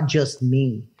 it's not just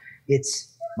me.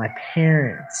 It's my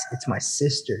parents. It's my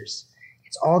sisters.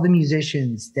 It's all the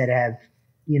musicians that have,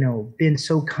 you know, been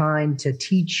so kind to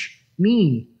teach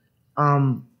me,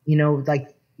 you know,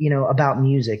 like, you know, about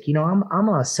music. You know, I'm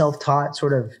a self-taught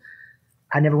sort of,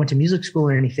 I never went to music school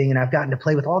or anything, and I've gotten to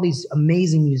play with all these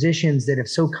amazing musicians that have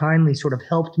so kindly sort of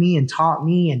helped me and taught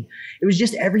me. And it was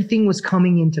just, everything was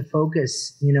coming into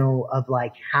focus, you know, of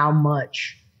like how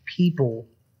much people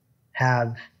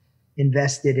have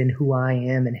invested in who I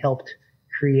am and helped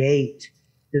create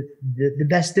the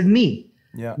best of me,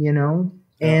 you know?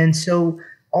 Yeah. And so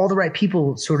All the Right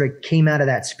People sort of came out of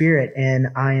that spirit, and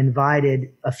I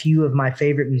invited a few of my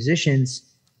favorite musicians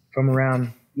from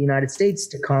around the United States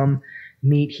to come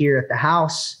meet here at the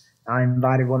house. I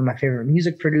invited one of my favorite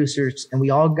music producers, and we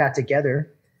all got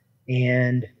together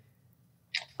and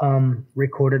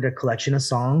recorded a collection of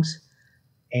songs.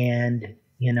 And,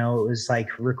 you know, it was like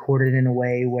recorded in a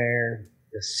way where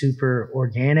the super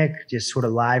organic, just sort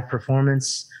of live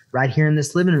performance right here in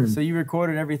this living room. So you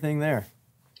recorded everything there?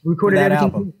 Recorded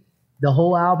everything. Album. The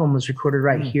whole album was recorded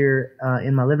right here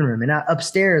in my living room. And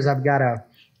upstairs, I've got a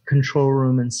control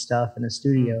room and stuff in a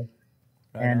studio.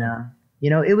 Right And, on.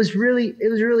 it was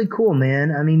really cool,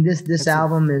 man. I mean, this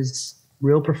album is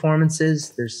real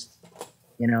performances. There's,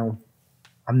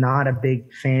 I'm not a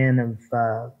big fan of,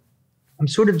 I'm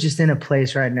sort of just in a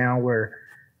place right now where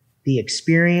the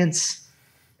experience,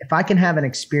 if I can have an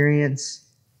experience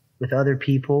with other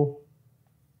people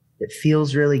that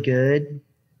feels really good,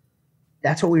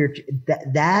 that's what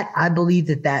that I believe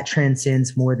that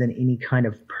transcends more than any kind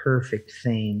of perfect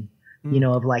thing,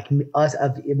 of like us,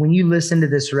 when you listen to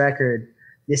this record,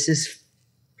 this is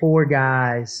 5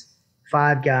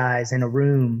 guys in a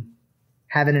room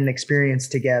having an experience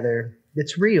together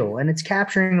that's real, and it's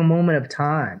capturing a moment of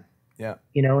time. Yeah.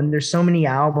 And there's so many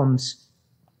albums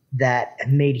that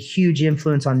have made huge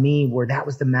influence on me where that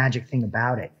was the magic thing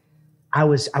about it. I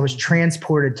was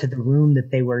transported to the room that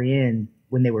they were in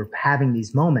when they were having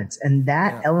these moments. And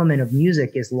that element of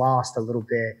music is lost a little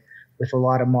bit with a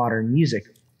lot of modern music.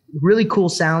 Really cool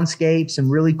soundscapes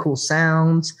and really cool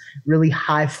sounds, really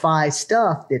hi-fi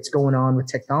stuff that's going on with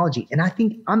technology. And I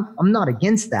think I'm not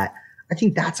against that. I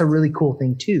think that's a really cool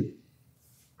thing too.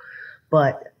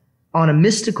 But on a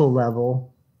mystical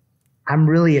level, I'm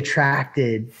really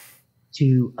attracted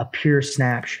to a pure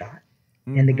snapshot.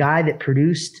 Mm-hmm. And the guy that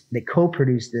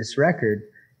co-produced this record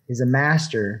is a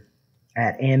master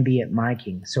at ambient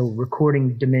miking. So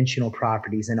recording dimensional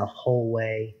properties in a whole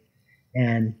way.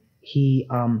 And he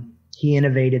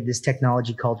innovated this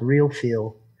technology called Real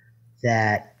Feel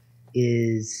that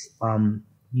is, you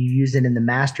use it in the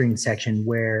mastering section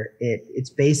where it's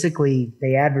basically,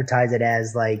 they advertise it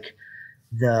as like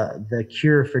the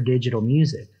cure for digital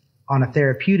music on a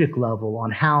therapeutic level,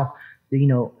 on how,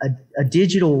 a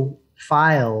digital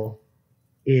file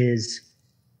is,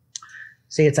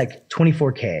 say it's like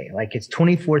 24K, like it's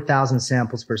 24,000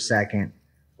 samples per second,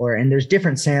 and there's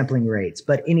different sampling rates,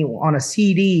 but on a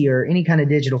CD or any kind of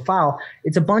digital file,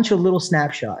 it's a bunch of little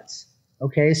snapshots.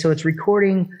 Okay. So it's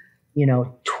recording,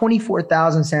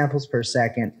 24,000 samples per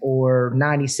second or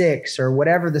 96 or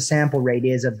whatever the sample rate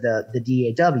is of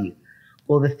the DAW.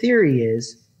 Well, the theory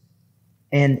is,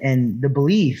 and the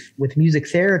belief with music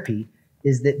therapy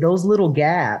is that those little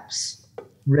gaps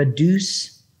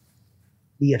reduce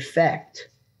the effect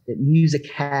that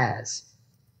music has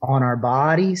on our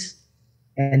bodies,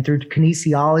 and through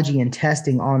kinesiology and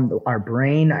testing on our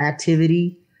brain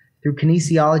activity, through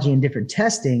kinesiology and different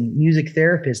testing, music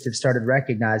therapists have started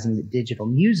recognizing that digital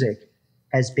music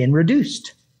has been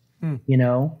reduced,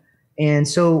 And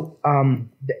so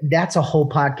that's a whole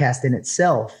podcast in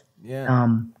itself. Yeah.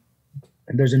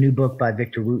 There's a new book by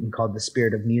Victor Wooten called The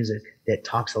Spirit of Music that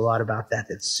talks a lot about that.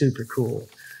 That's super cool.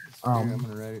 I'm going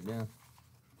to write it down.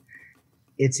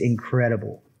 It's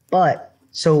incredible. But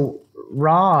so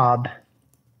Rob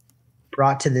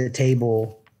brought to the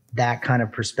table that kind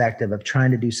of perspective of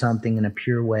trying to do something in a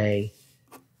pure way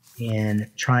and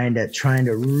trying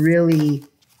to really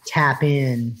tap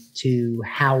in to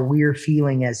how we're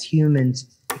feeling as humans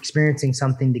experiencing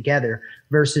something together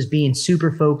versus being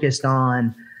super focused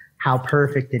on how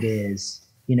perfect it is,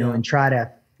 and try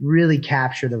to really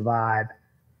capture the vibe.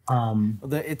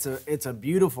 It's a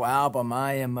beautiful album.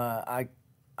 I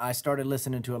started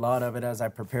listening to a lot of it as I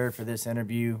prepared for this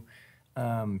interview.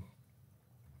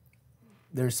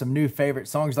 There's some new favorite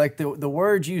songs, like the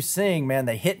words you sing, man,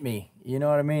 they hit me. You know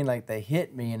what I mean? Like they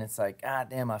hit me, and it's like, God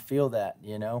damn, I feel that.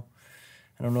 I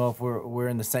don't know if we're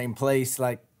in the same place,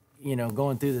 like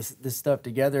going through this stuff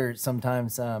together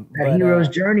sometimes. That hero's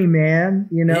journey, man.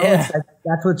 It's like,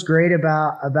 that's what's great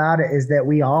about it is that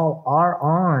we all are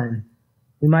on.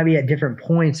 We might be at different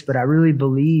points, but I really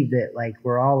believe that like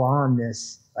we're all on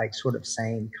this like sort of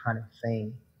same kind of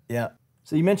thing. Yeah.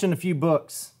 So you mentioned a few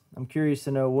books. I'm curious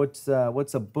to know what's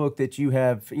a book that you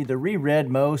have either reread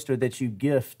most or that you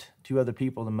gift to other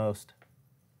people the most.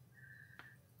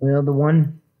 Well, the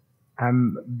one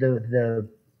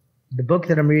the book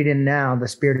that I'm reading now, The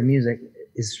Spirit of Music,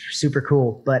 is super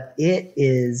cool, but it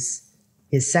is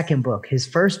his second book. His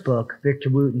first book, Victor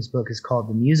Wooten's book, is called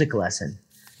The Music Lesson.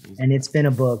 And it's been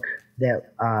a book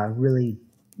that really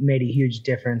made a huge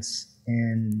difference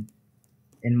in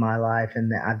my life,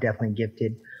 and that I've definitely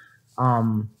gifted.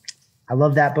 I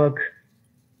love that book.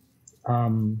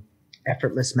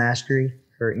 Effortless Mastery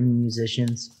for any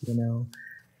musicians,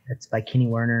 that's by Kenny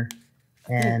Werner.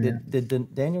 And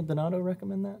did Daniel Donato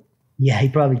recommend that? Yeah, he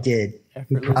probably did.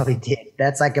 Effortless. He probably did.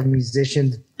 That's like a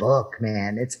musician's book,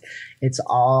 man. It's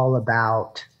all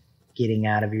about getting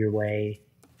out of your way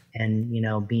and,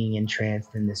 being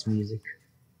entranced in this music,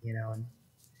 and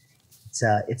it's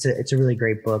a really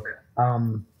great book.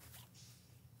 I've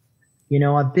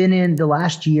been in the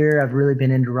last year, I've really been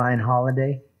into Ryan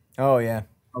Holiday. Oh yeah.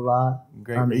 a lot.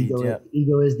 Great reads, yeah.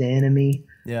 Ego is the enemy.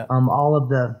 Yeah. All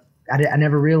of I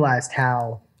never realized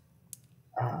how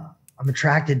I'm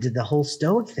attracted to the whole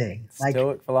Stoic thing.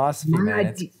 Stoic philosophy,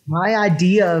 man. My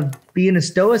idea of being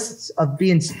Stoic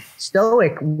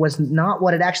was not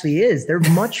what it actually is. They're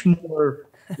much more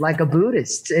like a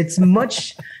Buddhist. It's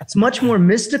much more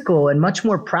mystical and much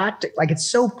more practical. Like, it's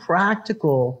so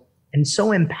practical and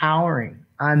so empowering.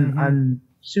 I'm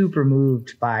super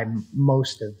moved by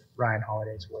most of Ryan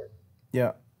Holiday's work.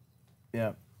 Yeah.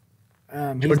 Yeah.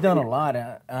 He's done a lot.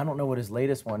 I don't know what his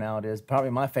latest one out is. Probably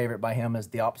my favorite by him is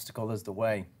The Obstacle is the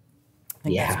Way. I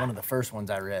think that's one of the first ones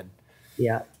I read.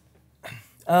 Yeah.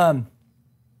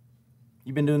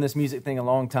 You've been doing this music thing a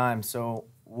long time. So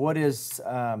what is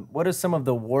some of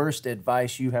the worst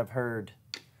advice you have heard?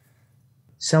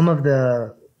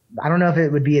 I don't know if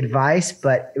it would be advice,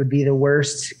 but it would be the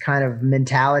worst kind of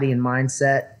mentality and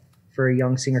mindset for a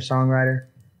young singer-songwriter,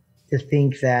 to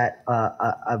think that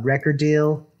a record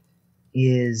deal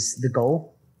is the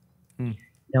goal. You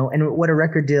know, and what a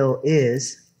record deal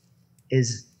is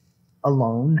a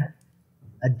loan,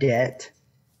 a debt.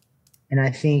 And I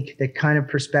think the kind of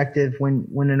perspective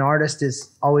when an artist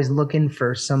is always looking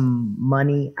for some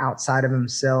money outside of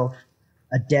himself,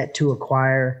 a debt to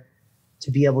acquire,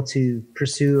 to be able to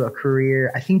pursue a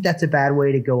career, I think that's a bad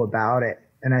way to go about it.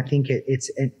 And I think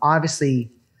and obviously,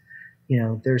 you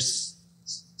know,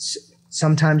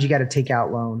 sometimes you got to take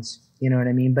out loans, you know what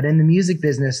I mean? But in the music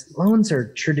business, loans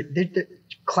are they're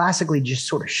classically just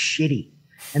sort of shitty.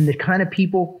 And the kind of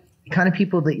people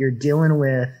that you're dealing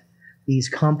with, these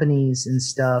companies and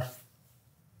stuff,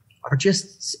 are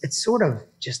it's sort of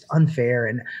just unfair.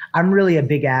 And I'm really a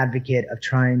big advocate of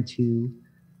trying to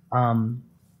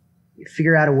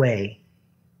figure out a way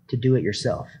to do it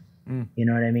yourself. You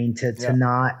know what I mean? To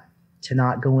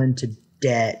not go into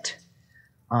debt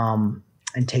and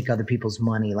take other people's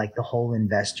money, like the whole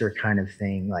investor kind of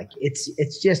thing. Like,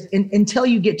 it's just until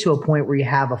you get to a point where you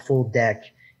have a full deck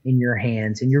in your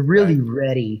hands and you're really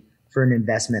ready for an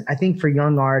investment. I think for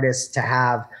young artists to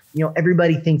have, you know,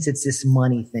 everybody thinks it's this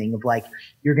money thing of like,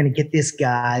 you're going to get this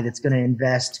guy that's going to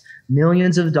invest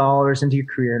millions of dollars into your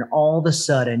career, and all of a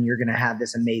sudden you're going to have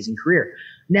this amazing career.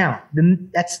 Now,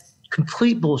 that's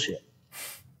complete bullshit.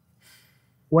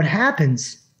 What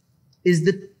happens is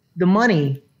that the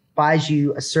money buys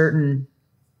you a certain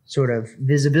sort of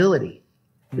visibility,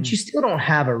 but you still don't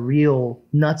have a real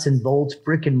nuts and bolts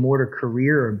brick and mortar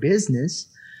career or business.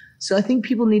 So I think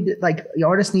people need to, like, the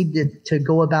artists need to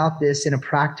go about this in a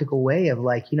practical way of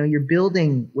like, you know, you're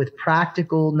building with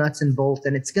practical nuts and bolts,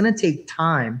 and it's going to take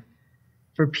time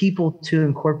for people to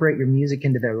incorporate your music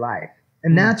into their life.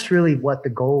 And that's really what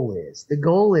the goal is. The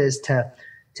goal is to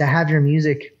have your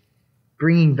music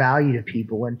bringing value to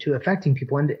people and to affecting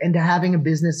people, and to having a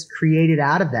business created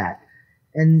out of that.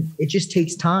 And it just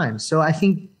takes time. So I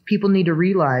think people need to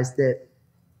realize that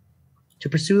to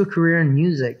pursue a career in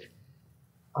music,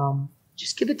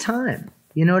 just give it time.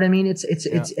 You know what I mean? It's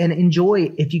and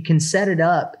enjoy. If you can set it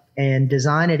up and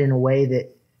design it in a way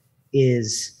that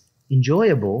is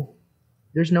enjoyable,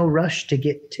 there's no rush to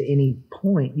get to any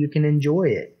point. You can enjoy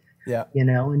it. Yeah. You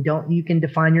know, and you can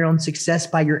define your own success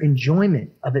by your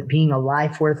enjoyment of it being a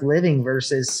life worth living,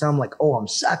 versus some like, oh, I'm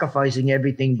sacrificing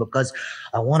everything because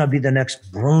I want to be the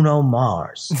next Bruno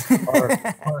Mars,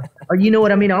 or you know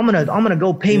what I mean? I'm gonna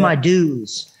go pay my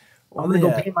dues. I'm going to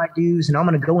go pay my dues, and I'm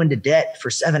going to go into debt for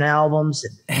 7 albums.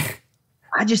 And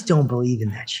I just don't believe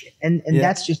in that shit. And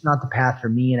that's just not the path for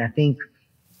me. And I think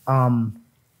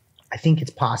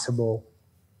it's possible,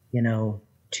 you know,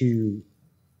 to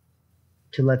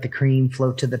let the cream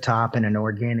float to the top in an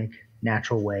organic,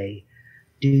 natural way.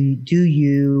 Do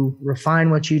you refine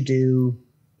what you do,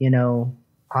 you know,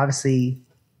 obviously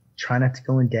try not to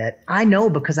go in debt. I know,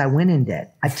 because I went in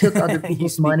debt. I took other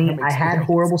people's money. I had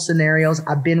horrible scenarios.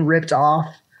 I've been ripped off.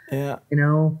 Yeah. You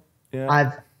know,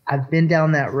 I've been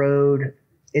down that road.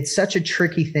 It's such a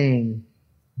tricky thing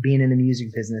being in the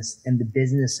music business and the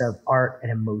business of art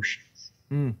and emotions.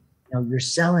 You know, you're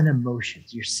selling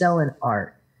emotions. You're selling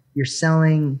art. You're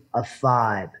selling a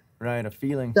vibe. Right, a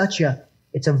feeling.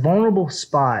 It's a vulnerable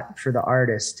spot for the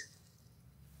artist,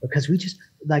 because we just,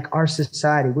 like, our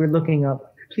society, we're looking up,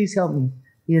 please help me.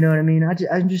 You know what I mean?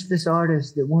 I'm just this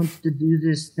artist that wants to do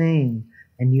this thing.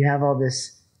 And you have all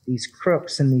these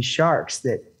crooks and these sharks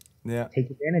that take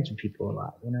advantage of people a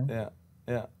lot, you know? Yeah,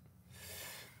 yeah.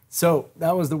 So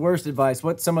that was the worst advice.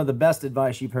 What's some of the best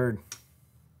advice you've heard?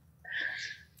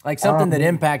 Like something that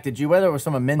impacted you, whether it was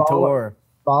from a mentor.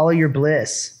 Follow your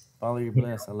bliss. Follow your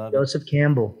bliss. I love Joseph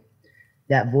Campbell,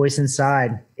 that voice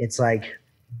inside. It's like,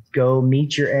 go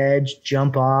meet your edge,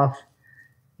 jump off.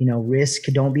 You know, risk.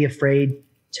 Don't be afraid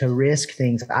risk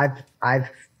things. I've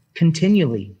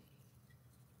continually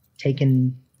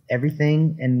taken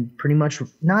everything and pretty much,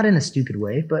 not in a stupid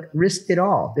way, but risked it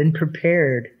all. Been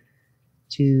prepared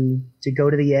to go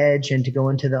to the edge and to go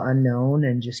into the unknown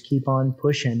and just keep on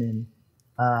pushing.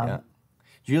 And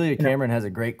Julia Cameron has a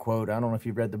great quote. I don't know if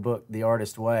you've read the book The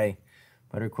Artist Way,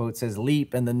 but her quote says,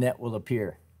 "Leap and the net will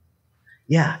appear."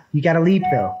 Yeah, you got to leap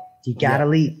though. You got to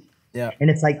leap. Yeah. And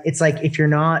it's like if you're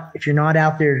not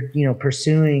out there,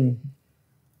 pursuing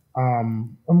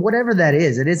and whatever that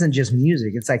is, it isn't just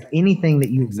music. It's like anything that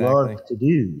you love to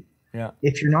do. Yeah.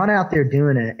 If you're not out there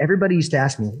doing it, everybody used to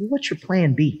ask me, well, what's your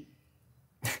plan B?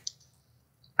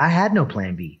 I had no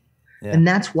plan B. Yeah. And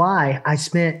that's why I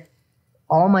spent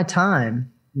all my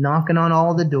time knocking on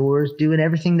all the doors, doing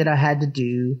everything that I had to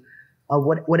do,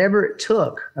 whatever it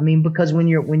took. I mean, because when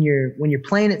you're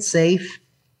playing it safe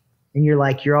and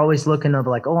you're always looking up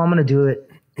like, oh, I'm going to do it.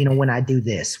 When I do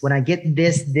this, when I get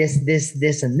this,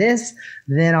 and this,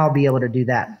 then I'll be able to do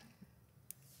that.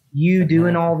 You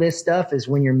doing all this stuff is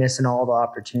when you're missing all the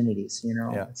opportunities,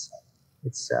 Yeah.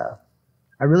 It's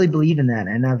I really believe in that.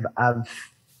 And I've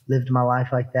lived my life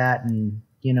like that. And,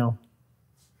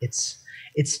 it's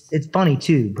funny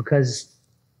too, because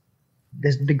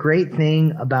the great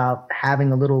thing about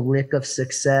having a little lick of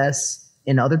success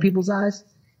in other people's eyes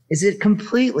is it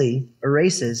completely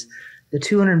erases the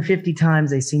 250 times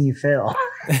they seen you fail.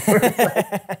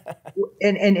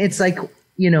 and it's like,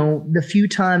 the few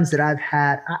times that I've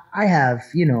had, I have,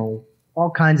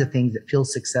 all kinds of things that feel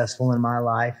successful in my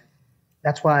life.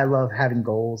 That's why I love having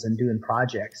goals and doing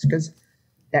projects, because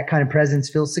that kind of presence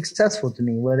feels successful to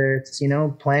me, whether it's,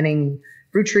 planting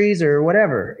fruit trees or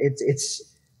whatever. It's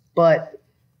one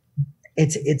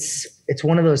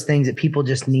of those things that people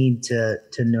just need to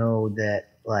know that,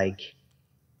 like,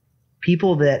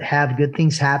 people that have good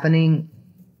things happening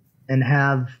and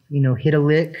have, hit a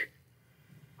lick,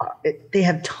 they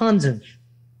have tons of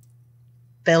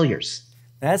failures.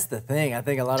 That's the thing. I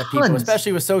think a lot of people,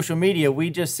 especially with social media,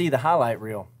 we just see the highlight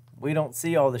reel. We don't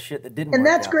see all the shit that didn't work out. And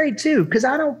that's great too, because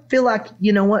I don't feel like,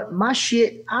 my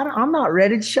shit, I'm not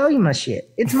ready to show you my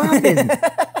shit. It's my business.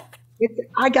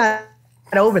 I got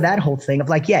over that whole thing of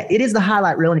like, yeah, it is the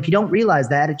highlight reel. And if you don't realize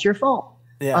that, it's your fault.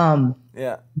 Yeah.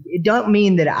 It don't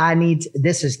mean that I need to,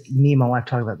 this is me and my wife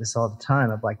talk about this all the time.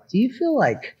 Of like, do you feel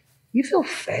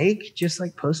fake just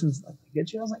like posting like good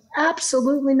shit? I was like,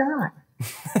 absolutely not.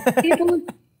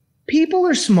 People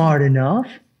are smart enough.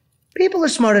 People are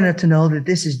smart enough to know that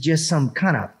this is just some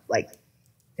kind of like,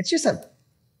 it's just a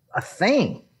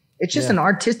thing. It's just an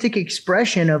artistic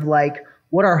expression of like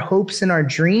what our hopes and our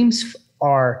dreams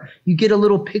are. You get a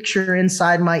little picture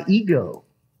inside my ego.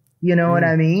 You know what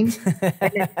I mean?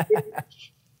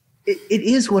 It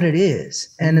is what it is.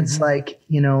 And it's like,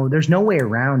 there's no way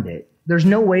around it. There's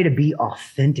no way to be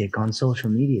authentic on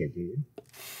social media, dude.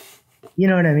 You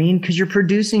know what I mean? Because you're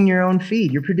producing your own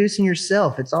feed. You're producing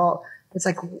yourself. It's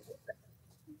like,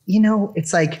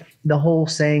 it's like the whole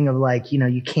saying of like,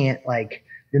 you can't, like,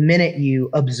 the minute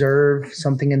you observe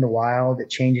something in the wild,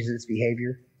 it changes its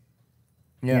behavior.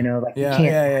 Yeah. You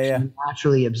can't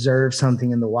naturally observe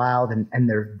something in the wild and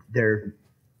their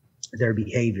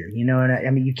behavior, and I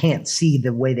mean, you can't see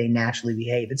the way they naturally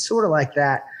behave. It's sort of like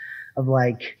that of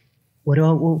like, what do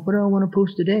I want to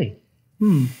post today?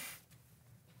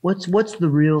 What's the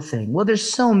real thing? Well,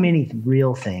 there's so many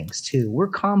real things too. We're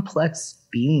complex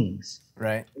beings.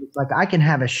 Right. It's like I can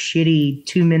have a shitty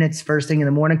 2 minutes first thing in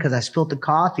the morning because I spilled the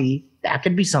coffee. That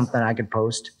could be something I could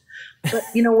post. But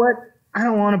you know what? I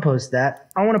don't want to post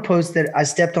that. I want to post that I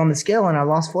stepped on the scale and I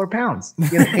lost 4 pounds.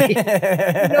 You know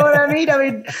what I mean? I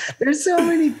mean, there's so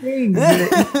many things.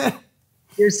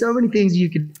 There's so many things you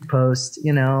could post,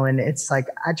 and it's like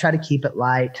I try to keep it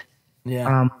light.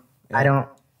 Yeah. I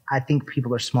think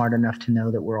people are smart enough to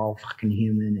know that we're all fucking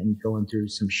human and going through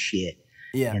some shit.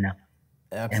 Yeah.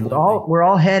 Absolutely. And we're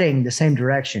all heading the same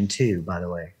direction too, by the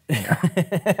way.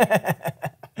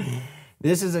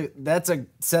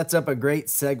 Sets up a great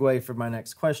segue for my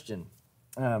next question.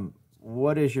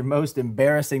 What is your most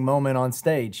embarrassing moment on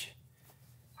stage?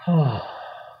 Let's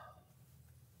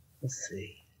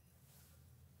see.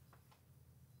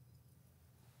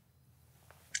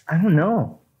 I don't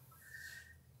know.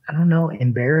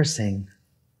 Embarrassing.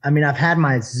 I mean, I've had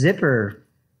my zipper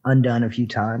undone a few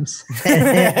times.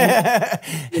 At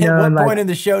what point in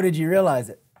the show did you realize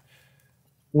it?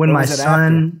 When my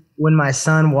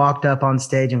son walked up on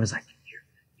stage and was like,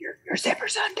 your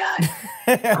zipper's undone.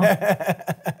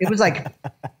 It was like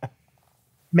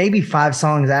maybe 5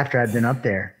 songs after I'd been up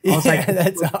there. I was like,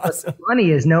 that's awesome. What's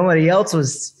funny is nobody else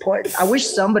was I wish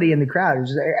somebody in the crowd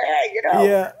was like, hey,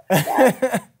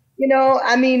 Yeah.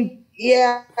 I mean,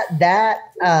 Yeah, that,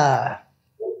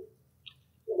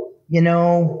 you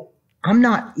know, I'm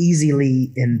not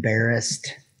easily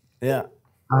embarrassed. Yeah.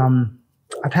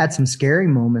 I've had some scary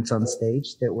moments on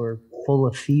stage that were full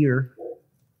of fear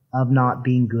of not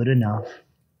being good enough.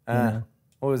 You know?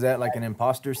 What was that, like an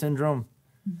imposter syndrome?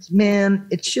 Man,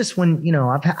 it's just when, you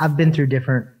know, I've been through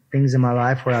different things in my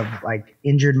life where I've like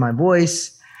injured my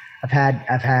voice. I've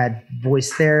had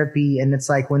voice therapy, and it's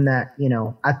like when that, you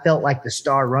know, I felt like the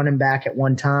star running back at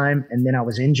one time, and then I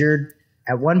was injured.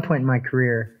 At one point in my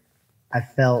career, I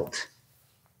felt,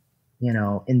 you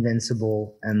know,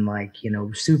 invincible and like, you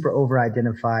know, super over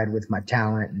identified with my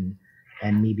talent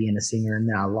and me being a singer. And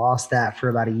then I lost that for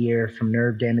about a year from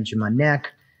nerve damage in my neck.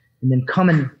 And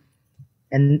then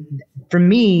and for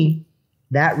me,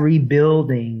 that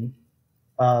rebuilding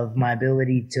of my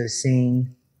ability to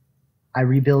sing, I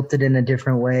rebuilt it in a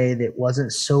different way that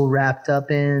wasn't so wrapped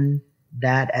up in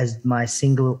that as my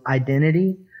single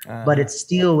identity, but it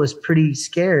still was pretty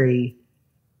scary.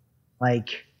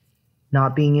 Like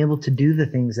not being able to do the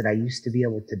things that I used to be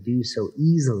able to do so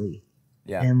easily.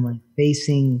 Yeah. And like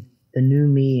facing the new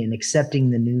me and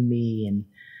accepting the new me and,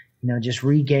 you know, just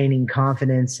regaining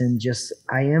confidence and just,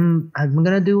 I'm going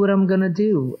to do what I'm going to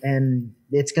do and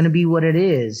it's going to be what it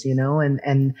is, you know, and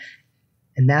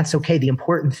that's okay. The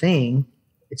important thing,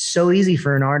 it's so easy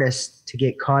for an artist to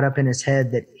get caught up in his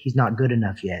head that he's not good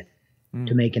enough yet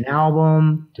to make an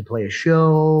album, to play a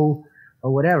show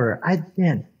or whatever.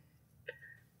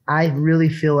 I really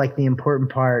feel like the important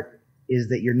part is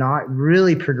that you're not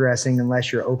really progressing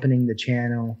unless you're opening the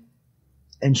channel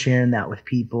and sharing that with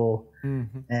people.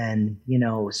 And, you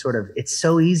know, sort of, it's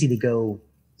so easy to go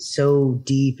so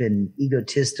deep and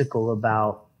egotistical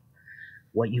about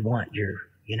what you want your,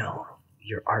 you know,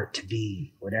 your art to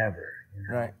be, whatever. You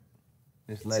know? Right.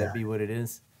 Just let it be what it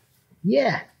is.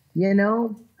 Yeah. You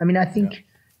know, I mean, I think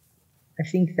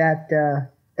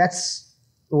that, that's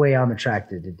the way I'm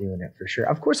attracted to doing it for sure.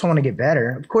 Of course I want to get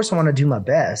better. Of course I want to do my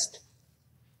best,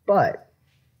 but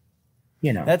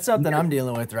you know, that's something I'm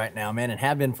dealing with right now, man, and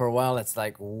have been for a while. It's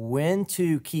like when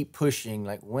to keep pushing,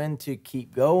 like when to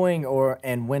keep going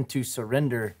and when to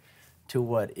surrender to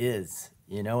what is,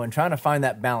 you know, and trying to find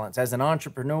that balance as an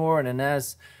entrepreneur and then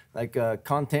as like a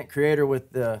content creator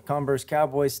with the Converse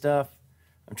Cowboy stuff.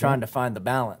 I'm trying to find the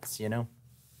balance, you know?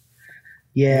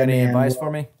 Yeah. You got any man, advice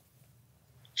for me?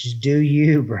 Just do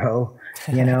you, bro.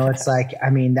 You know, it's like,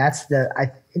 I mean,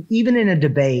 even in a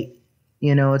debate,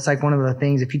 you know, it's like one of the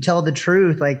things, if you tell the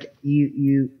truth, like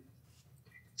it's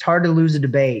hard to lose a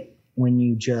debate when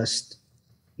you just,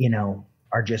 you know,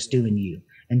 are just doing you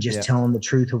and just telling the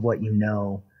truth of what you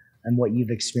know and what you've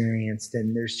experienced.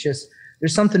 And there's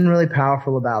something really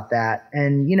powerful about that.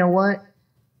 And you know what?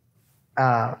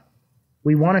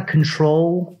 We want to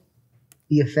control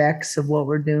the effects of what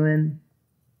we're doing,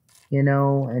 you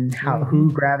know, and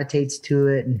who gravitates to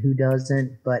it and who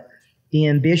doesn't. But the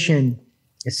ambition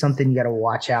is something you got to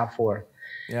watch out for.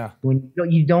 Yeah. When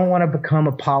you don't want to become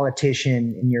a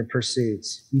politician in your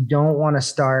pursuits, you don't want to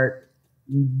start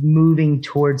moving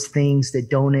towards things that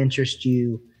don't interest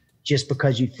you just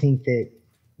because you think that,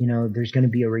 you know, there's going to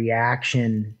be a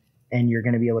reaction and you're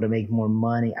going to be able to make more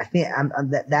money. I think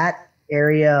that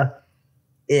area,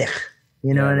 you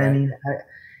know what I mean?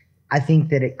 I think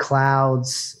that it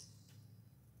clouds.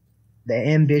 The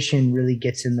ambition really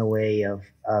gets in the way of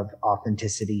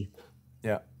authenticity.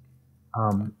 Yeah.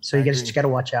 So you just got to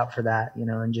watch out for that, you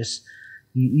know, and just,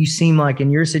 you seem like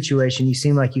in your situation, you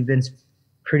seem like you've been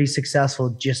pretty successful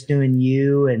just doing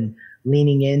you and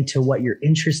leaning into what you're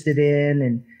interested in.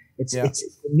 And it's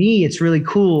for me, it's really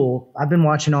cool. I've been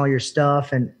watching all your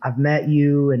stuff and I've met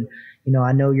you and, you know,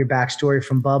 I know your backstory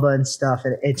from Bubba and stuff.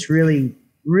 And it's really,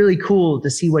 really cool to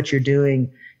see what you're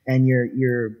doing and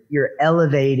you're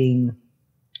elevating,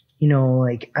 you know,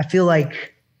 like, I feel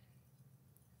like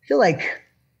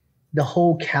the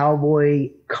whole cowboy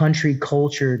country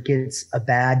culture gets a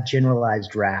bad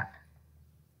generalized rap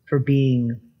for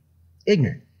being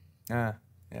ignorant.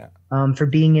 For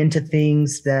being into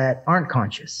things that aren't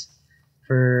conscious.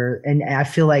 And I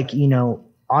feel like, you know,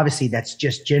 obviously that's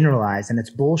just generalized and it's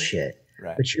bullshit.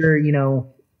 Right. But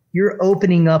you're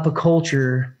opening up a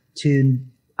culture to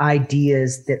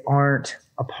ideas that aren't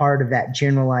a part of that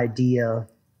general idea,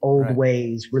 old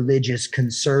ways, religious,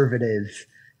 conservative,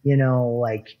 you know,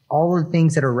 like all the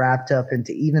things that are wrapped up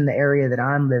into even the area that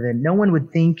I'm living. No one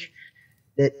would think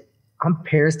that I'm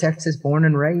Paris, Texas, born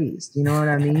and raised. You know what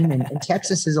I mean? And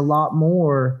Texas is a lot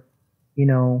more, you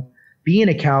know, being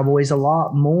a cowboy is a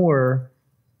lot more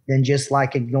than just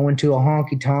like going to a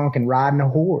honky tonk and riding a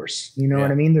horse. You know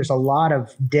what I mean? There's a lot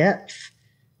of depth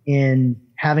in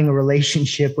having a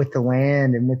relationship with the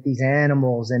land and with these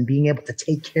animals and being able to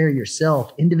take care of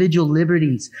yourself, individual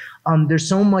liberties. There's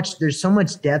so much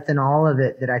depth in all of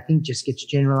it that I think just gets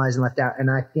generalized and left out. And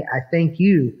I thank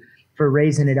you for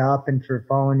raising it up and for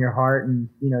following your heart and,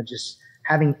 just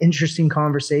having interesting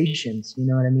conversations, you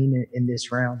know what I mean, in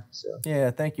this round. So yeah,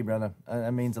 thank you, brother.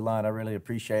 That means a lot. I really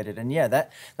appreciate it. And yeah,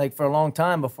 that, like, for a long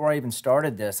time before I even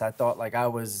started this, I thought like I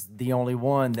was the only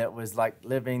one that was like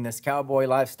living this cowboy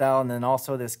lifestyle and then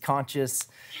also this conscious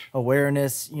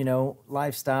awareness,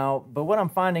 lifestyle. But what I'm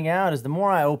finding out is the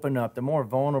more I open up, the more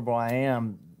vulnerable I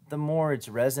am, the more it's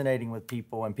resonating with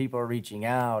people, and people are reaching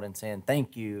out and saying,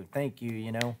 thank you,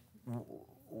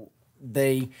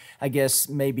 They, I guess,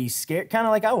 may be scared, kind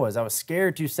of like I was. I was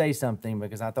scared to say something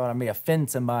because I thought I may offend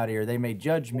somebody or they may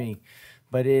judge me.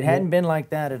 But it hadn't been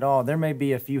like that at all. There may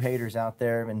be a few haters out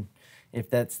there, and if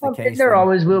that's the case, there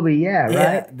always will be,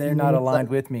 right? They're not aligned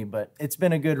with me, but it's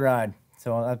been a good ride.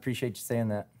 So I appreciate you saying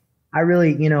that. I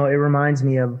really, it reminds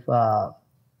me of,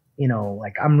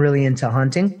 like I'm really into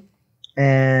hunting,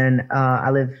 and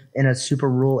I live in a super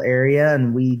rural area,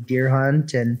 and we deer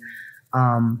hunt, and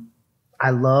I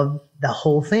love the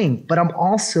whole thing. But I'm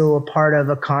also a part of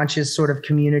a conscious sort of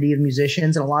community of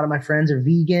musicians, and a lot of my friends are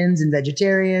vegans and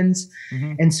vegetarians.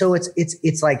 Mm-hmm. And so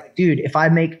it's like, dude, if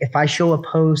I show a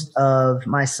post of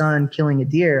my son killing a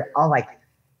deer, I'll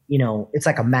it's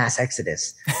like a mass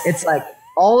exodus. It's like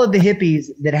all of the hippies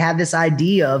that had this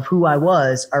idea of who I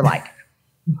was are like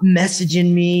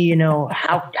messaging me,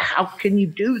 how can you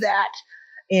do that?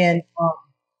 And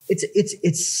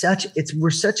we're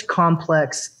such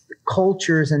complex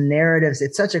cultures and narratives.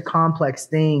 It's such a complex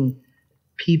thing.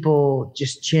 People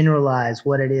just generalize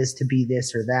what it is to be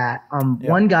this or that.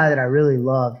 One guy that I really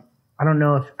love, I don't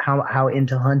know how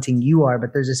into hunting you are,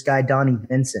 but there's this guy, Donnie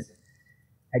Vincent.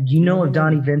 Do you know of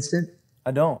Donnie Vincent?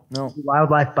 I don't, no. He's a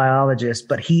wildlife biologist,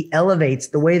 but he elevates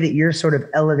the way that you're sort of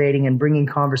elevating and bringing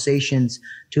conversations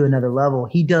to another level.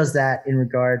 He does that in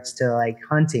regards to like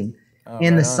hunting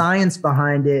and the science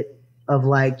behind it of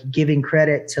like giving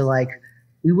credit to like,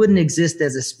 we wouldn't exist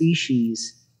as a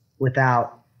species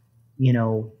without,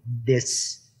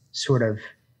 this sort of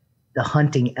the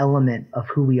hunting element of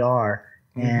who we are.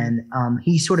 Mm-hmm. And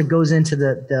he sort of goes into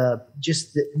the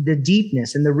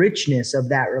deepness and the richness of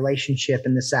that relationship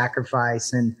and the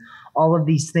sacrifice and all of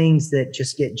these things that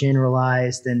just get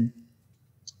generalized. And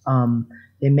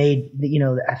they made,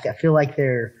 I feel like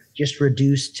they're just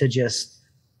reduced to just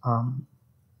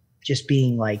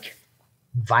being like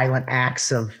violent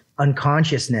acts of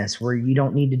unconsciousness where you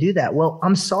don't need to do that. Well,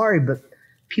 I'm sorry, but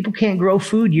people can't grow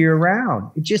food year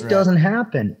round. It just doesn't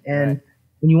happen. And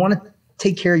when you want to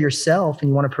take care of yourself and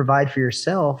you want to provide for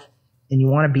yourself and you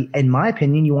want to be, in my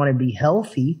opinion, you want to be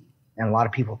healthy. And a lot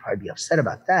of people will probably be upset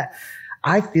about that.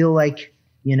 I feel like,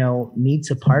 meat's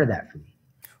a part of that for me.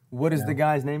 What is the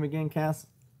guy's name again, Cas?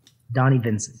 Donnie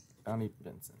Vincent. Donnie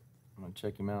Vincent. I'm going to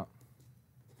check him out.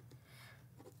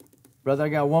 Brother, I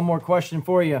got one more question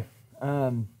for you.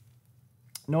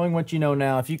 Knowing what you know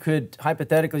now, if you could,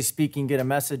 hypothetically speaking, get a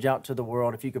message out to the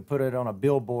world, if you could put it on a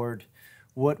billboard,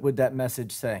 what would that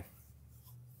message say?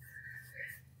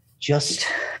 Just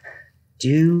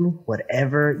do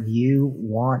whatever you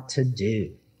want to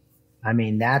do. I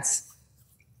mean, that's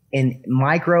in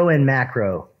micro and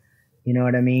macro. You know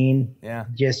what I mean? Yeah.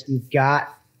 Just you've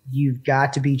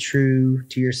got to be true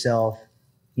to yourself.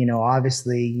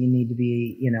 Obviously you need to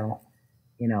be,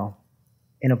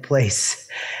 in a place.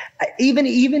 Even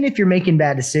if you're making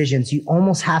bad decisions, you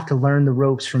almost have to learn the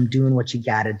ropes from doing what you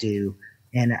got to do.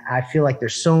 And I feel like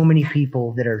there's so many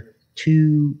people that are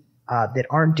that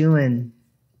aren't doing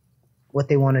what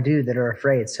they want to do, that are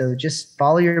afraid. So just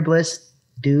follow your bliss,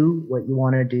 do what you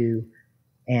want to do,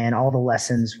 and all the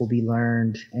lessons will be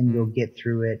learned and you'll get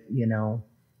through it.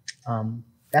 I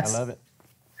love it.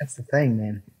 That's the thing,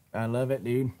 man. I love it,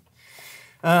 dude.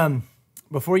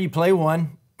 Before you play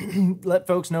one, let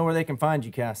folks know where they can find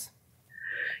you, Cas.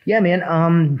 Yeah,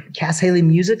 man. Cas Haley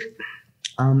Music,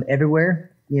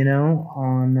 everywhere,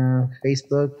 on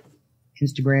Facebook,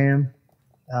 Instagram,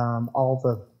 all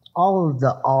of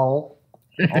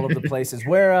the places.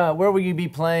 Where will you be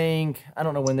playing? I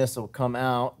don't know when this will come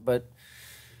out, but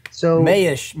so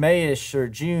Mayish or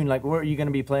June, like where are you going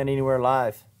to be playing anywhere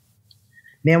live?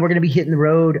 Man, we're going to be hitting the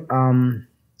road.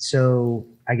 So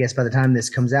I guess by the time this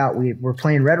comes out, we're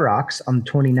playing Red Rocks on the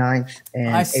 29th.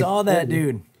 And I saw that,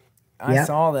 dude. I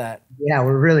saw that. Yeah,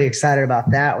 we're really excited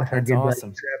about that with our good awesome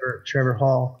buddy Trevor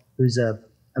Hall, who's a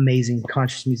amazing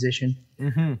conscious musician.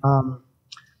 Mm-hmm.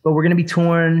 But we're going to be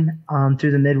touring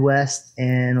through the Midwest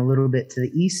and a little bit to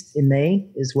the East in May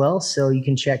as well. So you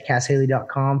can check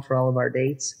CasHaley.com for all of our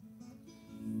dates.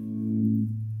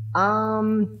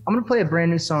 I'm gonna play a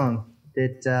brand new song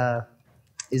that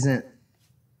isn't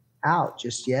out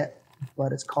just yet,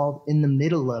 but it's called "In the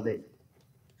Middle of It,"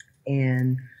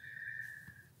 and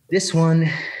this one,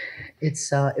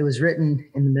 it was written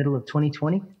in the middle of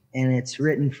 2020, and it's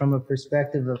written from a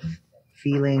perspective of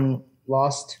feeling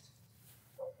lost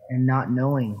and not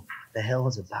knowing what the hell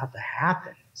is about to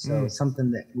happen. So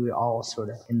something that we're all sort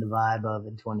of in the vibe of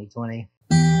in 2020.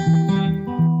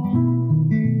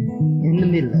 In the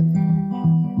middle of it.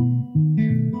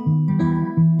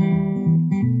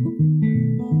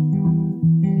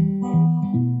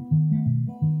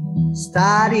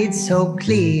 Started so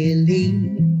clearly,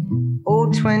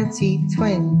 oh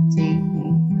 2020,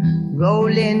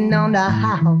 rolling on the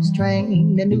house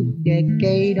train, the new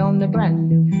decade on the brand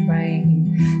new frame.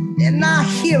 Then I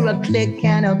hear a click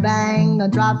and a bang, a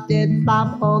drop dead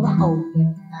flop for the whole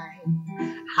damn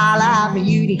thing. Holla for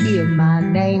you to hear my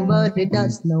name, but it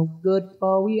does no good,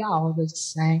 for we all the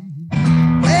same.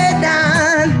 Way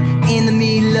down in the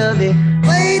middle of it,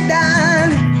 way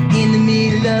down in the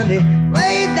middle of it,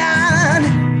 way down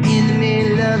in the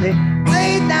middle of it,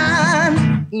 way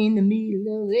down in the middle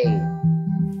of it.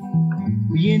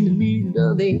 We in the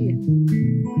middle of it.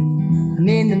 I'm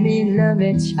in the middle of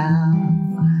it, child.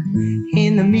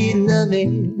 In the middle of it.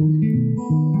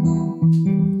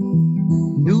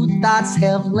 New thoughts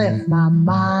have left my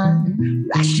mind.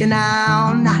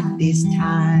 Rationale, not this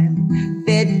time.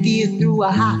 Fed gear through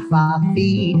a hot fire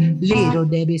feed. Little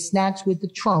Debbie snacks with the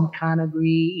Trump kind of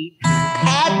greed.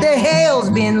 Had the hell's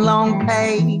been long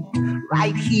paid.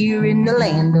 Right here in the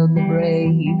land of the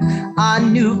brave. A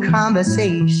new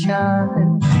conversation,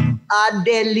 a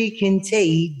deadly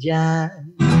contagion.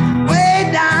 Way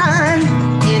down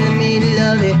in the middle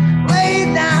of it, way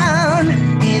down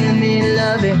in the middle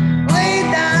of it, way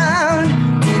down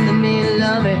in the middle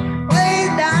of it, way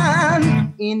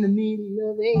down in the middle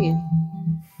of it,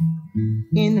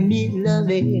 in the middle of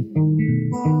it.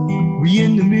 We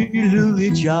in the middle of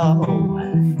it, y'all,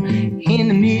 in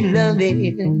the middle of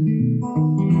it.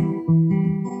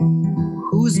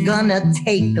 Who's gonna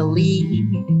take the lead?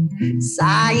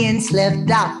 Science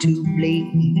left out to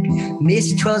bleed.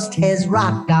 Mistrust has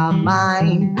rocked our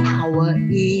mind. Power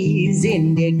is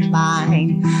in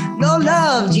decline. No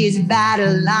love, just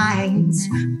battle lines.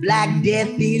 Black death,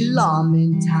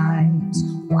 alarming times.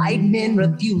 White men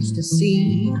refuse to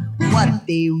see what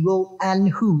they wrote and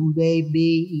who they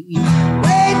be.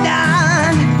 Way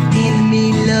down in the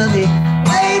middle of it.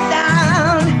 Way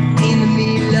down in the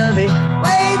middle of it.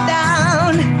 Way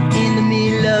down in the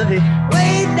middle of it.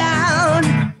 Way down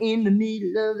in the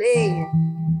middle of it.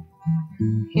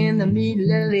 In the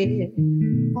middle of it.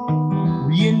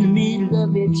 We in the middle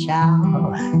of it,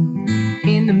 child.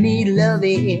 In the middle of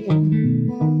it.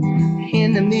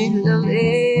 In the middle of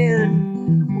it.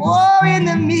 Oh, in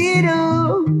the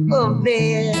middle of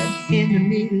it. In the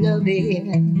middle of it.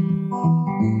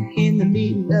 In the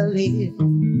middle of it.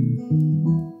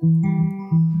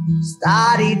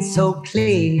 Started so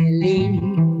clearly.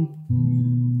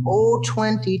 Oh,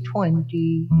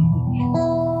 2020.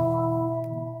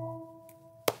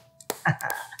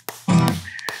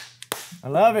 I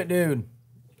love it, dude.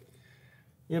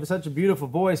 You have such a beautiful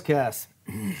voice, Cas.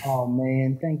 Oh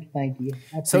man, thank you.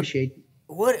 I appreciate it.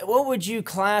 What would you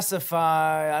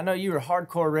classify? I know you were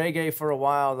hardcore reggae for a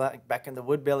while, like back in the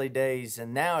Woodbelly days,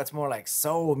 and now it's more like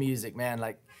soul music, man.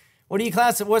 Like, what do you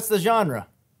classify? What's the genre?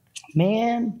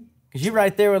 Man, because you're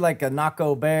right there with like a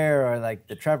Nako Bear or like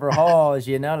the Trevor Halls,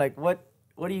 you know, like what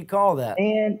do you call that?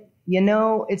 And you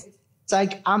know, it's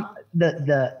like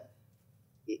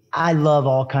I love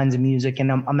all kinds of music, and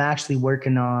I'm actually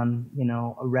working on, you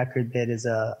know, a record that is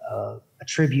a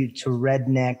tribute to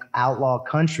redneck outlaw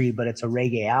country, but it's a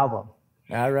reggae album.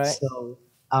 All right. So,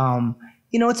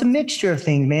 you know, it's a mixture of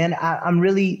things, man. I'm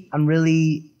really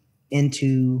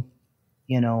into,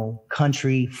 you know,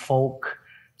 country, folk,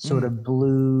 sort of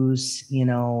blues, you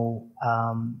know,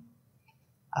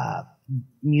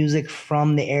 music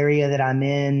from the area that I'm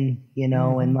in, you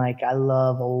know, and like I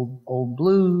love old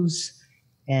blues,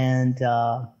 and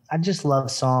I just love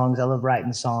songs. I love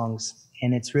writing songs,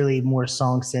 and it's really more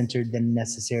song centered than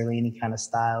necessarily any kind of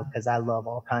style, because I love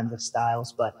all kinds of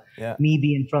styles. But me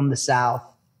being from the South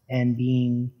and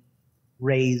being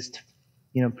raised,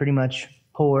 you know, pretty much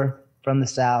poor from the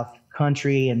South,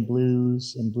 country and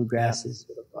blues and bluegrass is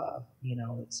sort of, you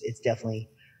know, it's definitely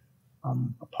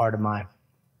a part of my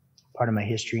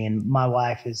history, and my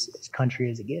wife is as country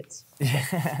as it gets.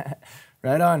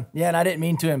 Right on. Yeah, and I didn't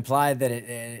mean to imply that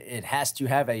it has to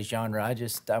have a genre. I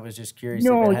was just curious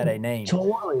if it had a name.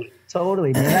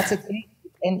 Totally, man. That's a thing.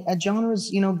 And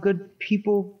genres, you know, good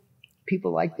people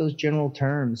people like those general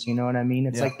terms, you know what I mean?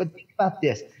 It's like, but think about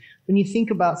this. When you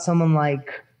think about someone like,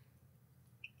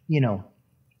 you know,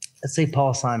 let's say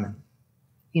Paul Simon,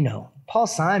 you know, Paul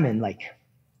Simon, like,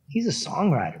 he's a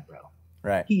songwriter, bro.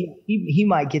 Right. He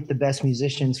might get the best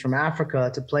musicians from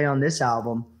Africa to play on this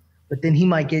album, but then he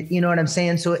might get, you know what I'm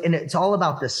saying? So, and it's all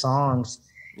about the songs.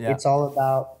 Yeah. It's all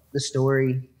about the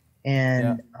story.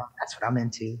 And that's what I'm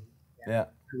into. Yeah.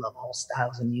 I love all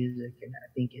styles of music, and I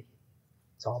think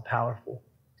it's all powerful.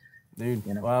 Dude,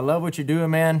 you know? Well, I love what you're doing,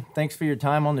 man. Thanks for your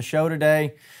time on the show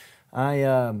today.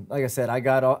 Like I said, I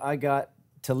got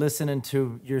to listening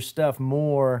to your stuff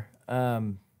more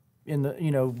in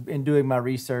doing my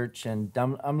research, and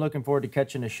I'm looking forward to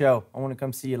catching the show. I want to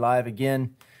come see you live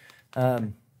again.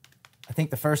 I think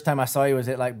the first time I saw you was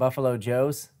at like Buffalo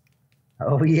Joe's.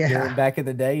 Oh yeah, back in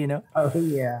the day, you know. Oh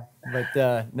yeah.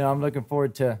 But no, I'm looking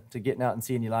forward to getting out and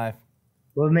seeing you live.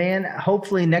 Well, man,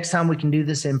 hopefully next time we can do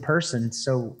this in person.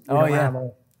 So we don't have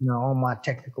all my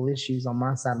technical issues on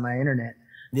my side of my internet.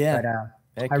 Yeah. But,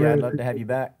 Heck yeah, I'd love to have you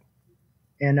back.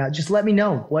 And just let me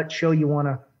know what show you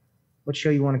wanna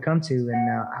come to,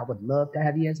 and I would love to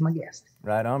have you as my guest.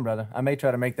 Right on, brother. I may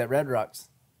try to make that Red Rocks.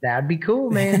 That'd be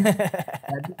cool, man.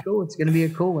 That'd be cool. It's gonna be a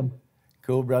cool one.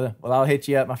 Cool, brother. Well, I'll hit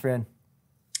you up, my friend.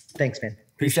 Thanks, man.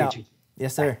 Peace out. You.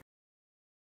 Yes, sir. Bye.